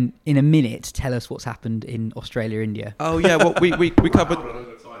finally, Ben, in a minute, tell us what's happened in Australia, India. Oh, yeah. Well, we covered...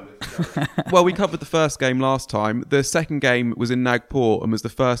 Well, we covered the first game last time. The second game was in Nagpur and was the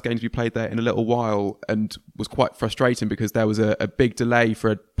first game to be played there in a little while, and was quite frustrating because there was a big delay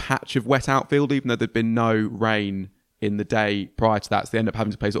for a patch of wet outfield, even though there'd been no rain in the day prior to that. So they ended up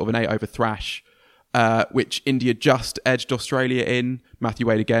having to play sort of an 8-over thrash, which India just edged Australia in. Matthew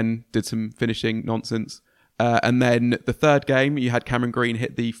Wade again did some finishing nonsense. And then the third game, you had Cameron Green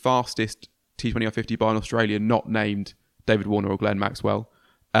hit the fastest T20 or 50 bar in Australia, not named David Warner or Glenn Maxwell.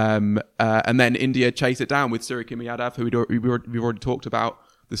 And then India chased it down with Suryakumar Yadav, who we've already talked about,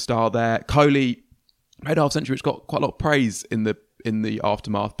 the star there. Kohli made a half century, which got quite a lot of praise in the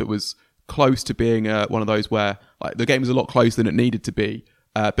aftermath, but was close to being one of those where the game was a lot closer than it needed to be.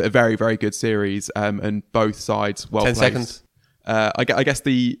 But a very, very good series, and both sides well 10 placed. seconds. I guess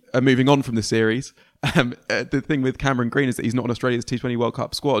moving on from the series, the thing with Cameron Green is that he's not on Australia's T20 World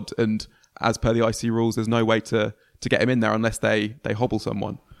Cup squad, and as per the IC rules, there's no way to get him in there unless they hobble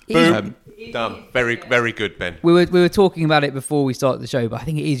someone. Boom. Done. Very, very good, Ben. We were talking about it before we started the show, but I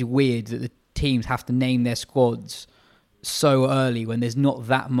think it is weird that the teams have to name their squads so early when there's not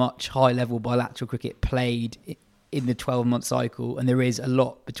that much high-level bilateral cricket played in the 12-month cycle, and there is a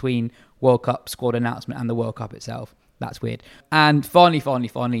lot between World Cup squad announcement and the World Cup itself. That's weird. And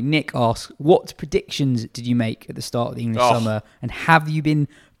finally, Nick asks, what predictions did you make at the start of the English summer, and have you been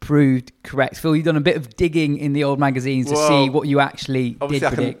proved correct? Phil, you've done a bit of digging in the old magazines to see what you actually did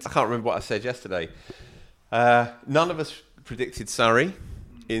predict. I can't remember what I said yesterday. None of us predicted Surrey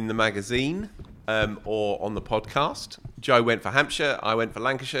in the magazine or on the podcast. Joe went for Hampshire, I went for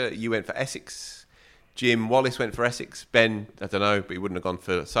Lancashire, you went for Essex, Jim Wallace went for Essex, Ben, I don't know, but he wouldn't have gone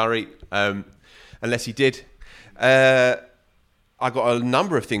for Surrey, unless he did. I got a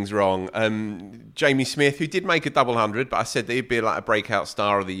number of things wrong. Jamie Smith, who did make a double 100, but I said that he'd be like a breakout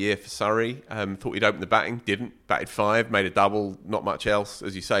star of the year for Surrey. Thought he'd open the batting, didn't. Batted 5, made a double, not much else.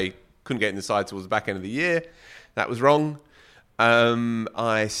 As you say, couldn't get in the side towards the back end of the year. That was wrong.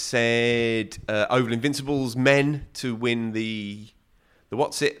 I said Oval Invincibles men to win the The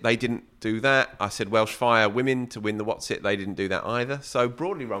What's It, they didn't do that. I said Welsh Fire Women to win the What's It, they didn't do that either. So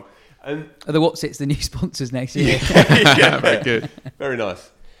broadly wrong. Are the What's It's the new sponsors next year? Yeah, very good. Very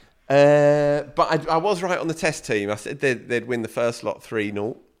nice. But I was right on the test team. I said they'd win the first lot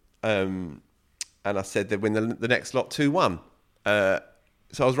 3-0. And I said they'd win the next lot 2-1. So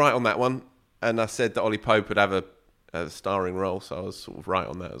I was right on that one. And I said that Ollie Pope would have a starring role. So I was sort of right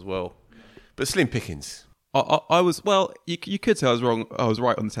on that as well. But slim pickings. I was, well, you could say I was wrong. I was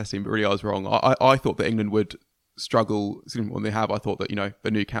right on the test team, but really I was wrong. I thought that England would struggle when they have. I thought that,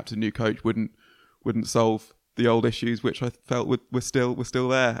 the new captain, new coach wouldn't solve the old issues, which I felt were still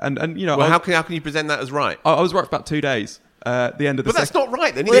there. And well, how can you present that as right? I was right for about 2 days. The end of the. But that's not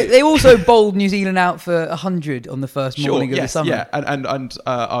right. Then they also bowled New Zealand out for 100 on the first morning of the summer. Yeah, and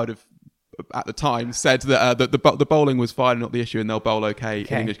I would have at the time said that the bowling was fine, not the issue, and they'll bowl okay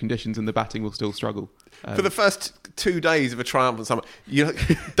in English conditions, and the batting will still struggle. For the first 2 days of a triumphant summer, you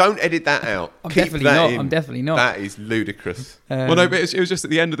don't edit that out. I'm definitely not. That is ludicrous. Well, no, but it was just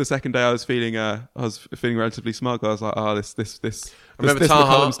at the end of the second day. I was feeling relatively smug. I was like, this. I remember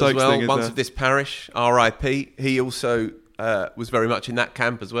Taha as well. Once of this parish, R.I.P. He also was very much in that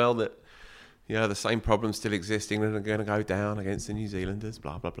camp as well. That the same problems still exist. England are going to go down against the New Zealanders.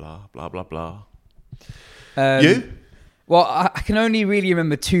 Blah blah blah blah blah blah. You? Well, I can only really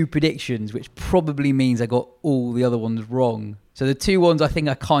remember 2 predictions, which probably means I got all the other ones wrong. So the 2 ones I think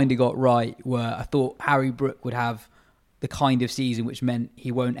I kind of got right were I thought Harry Brook would have the kind of season which meant he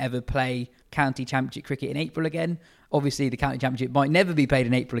won't ever play county championship cricket in April again. Obviously, the county championship might never be played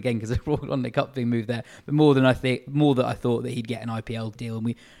in April again because the Royal London Cup being moved there. But more that I thought that he'd get an IPL deal,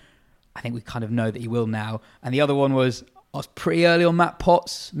 and I think we kind of know that he will now. And the other one was I was pretty early on Matt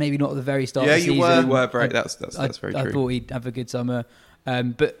Potts, maybe not at the very start of the season. You were very. That's very true. I thought he'd have a good summer,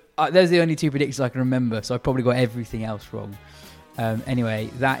 but those are the only 2 predictions I can remember. So I probably got everything else wrong. Anyway,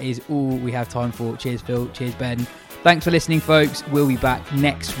 that is all we have time for. Cheers, Phil. Cheers, Ben. Thanks for listening, folks. We'll be back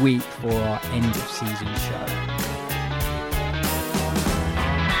next week for our end of season show.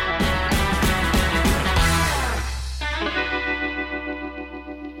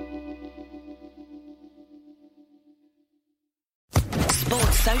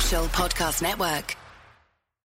 Social Podcast Network.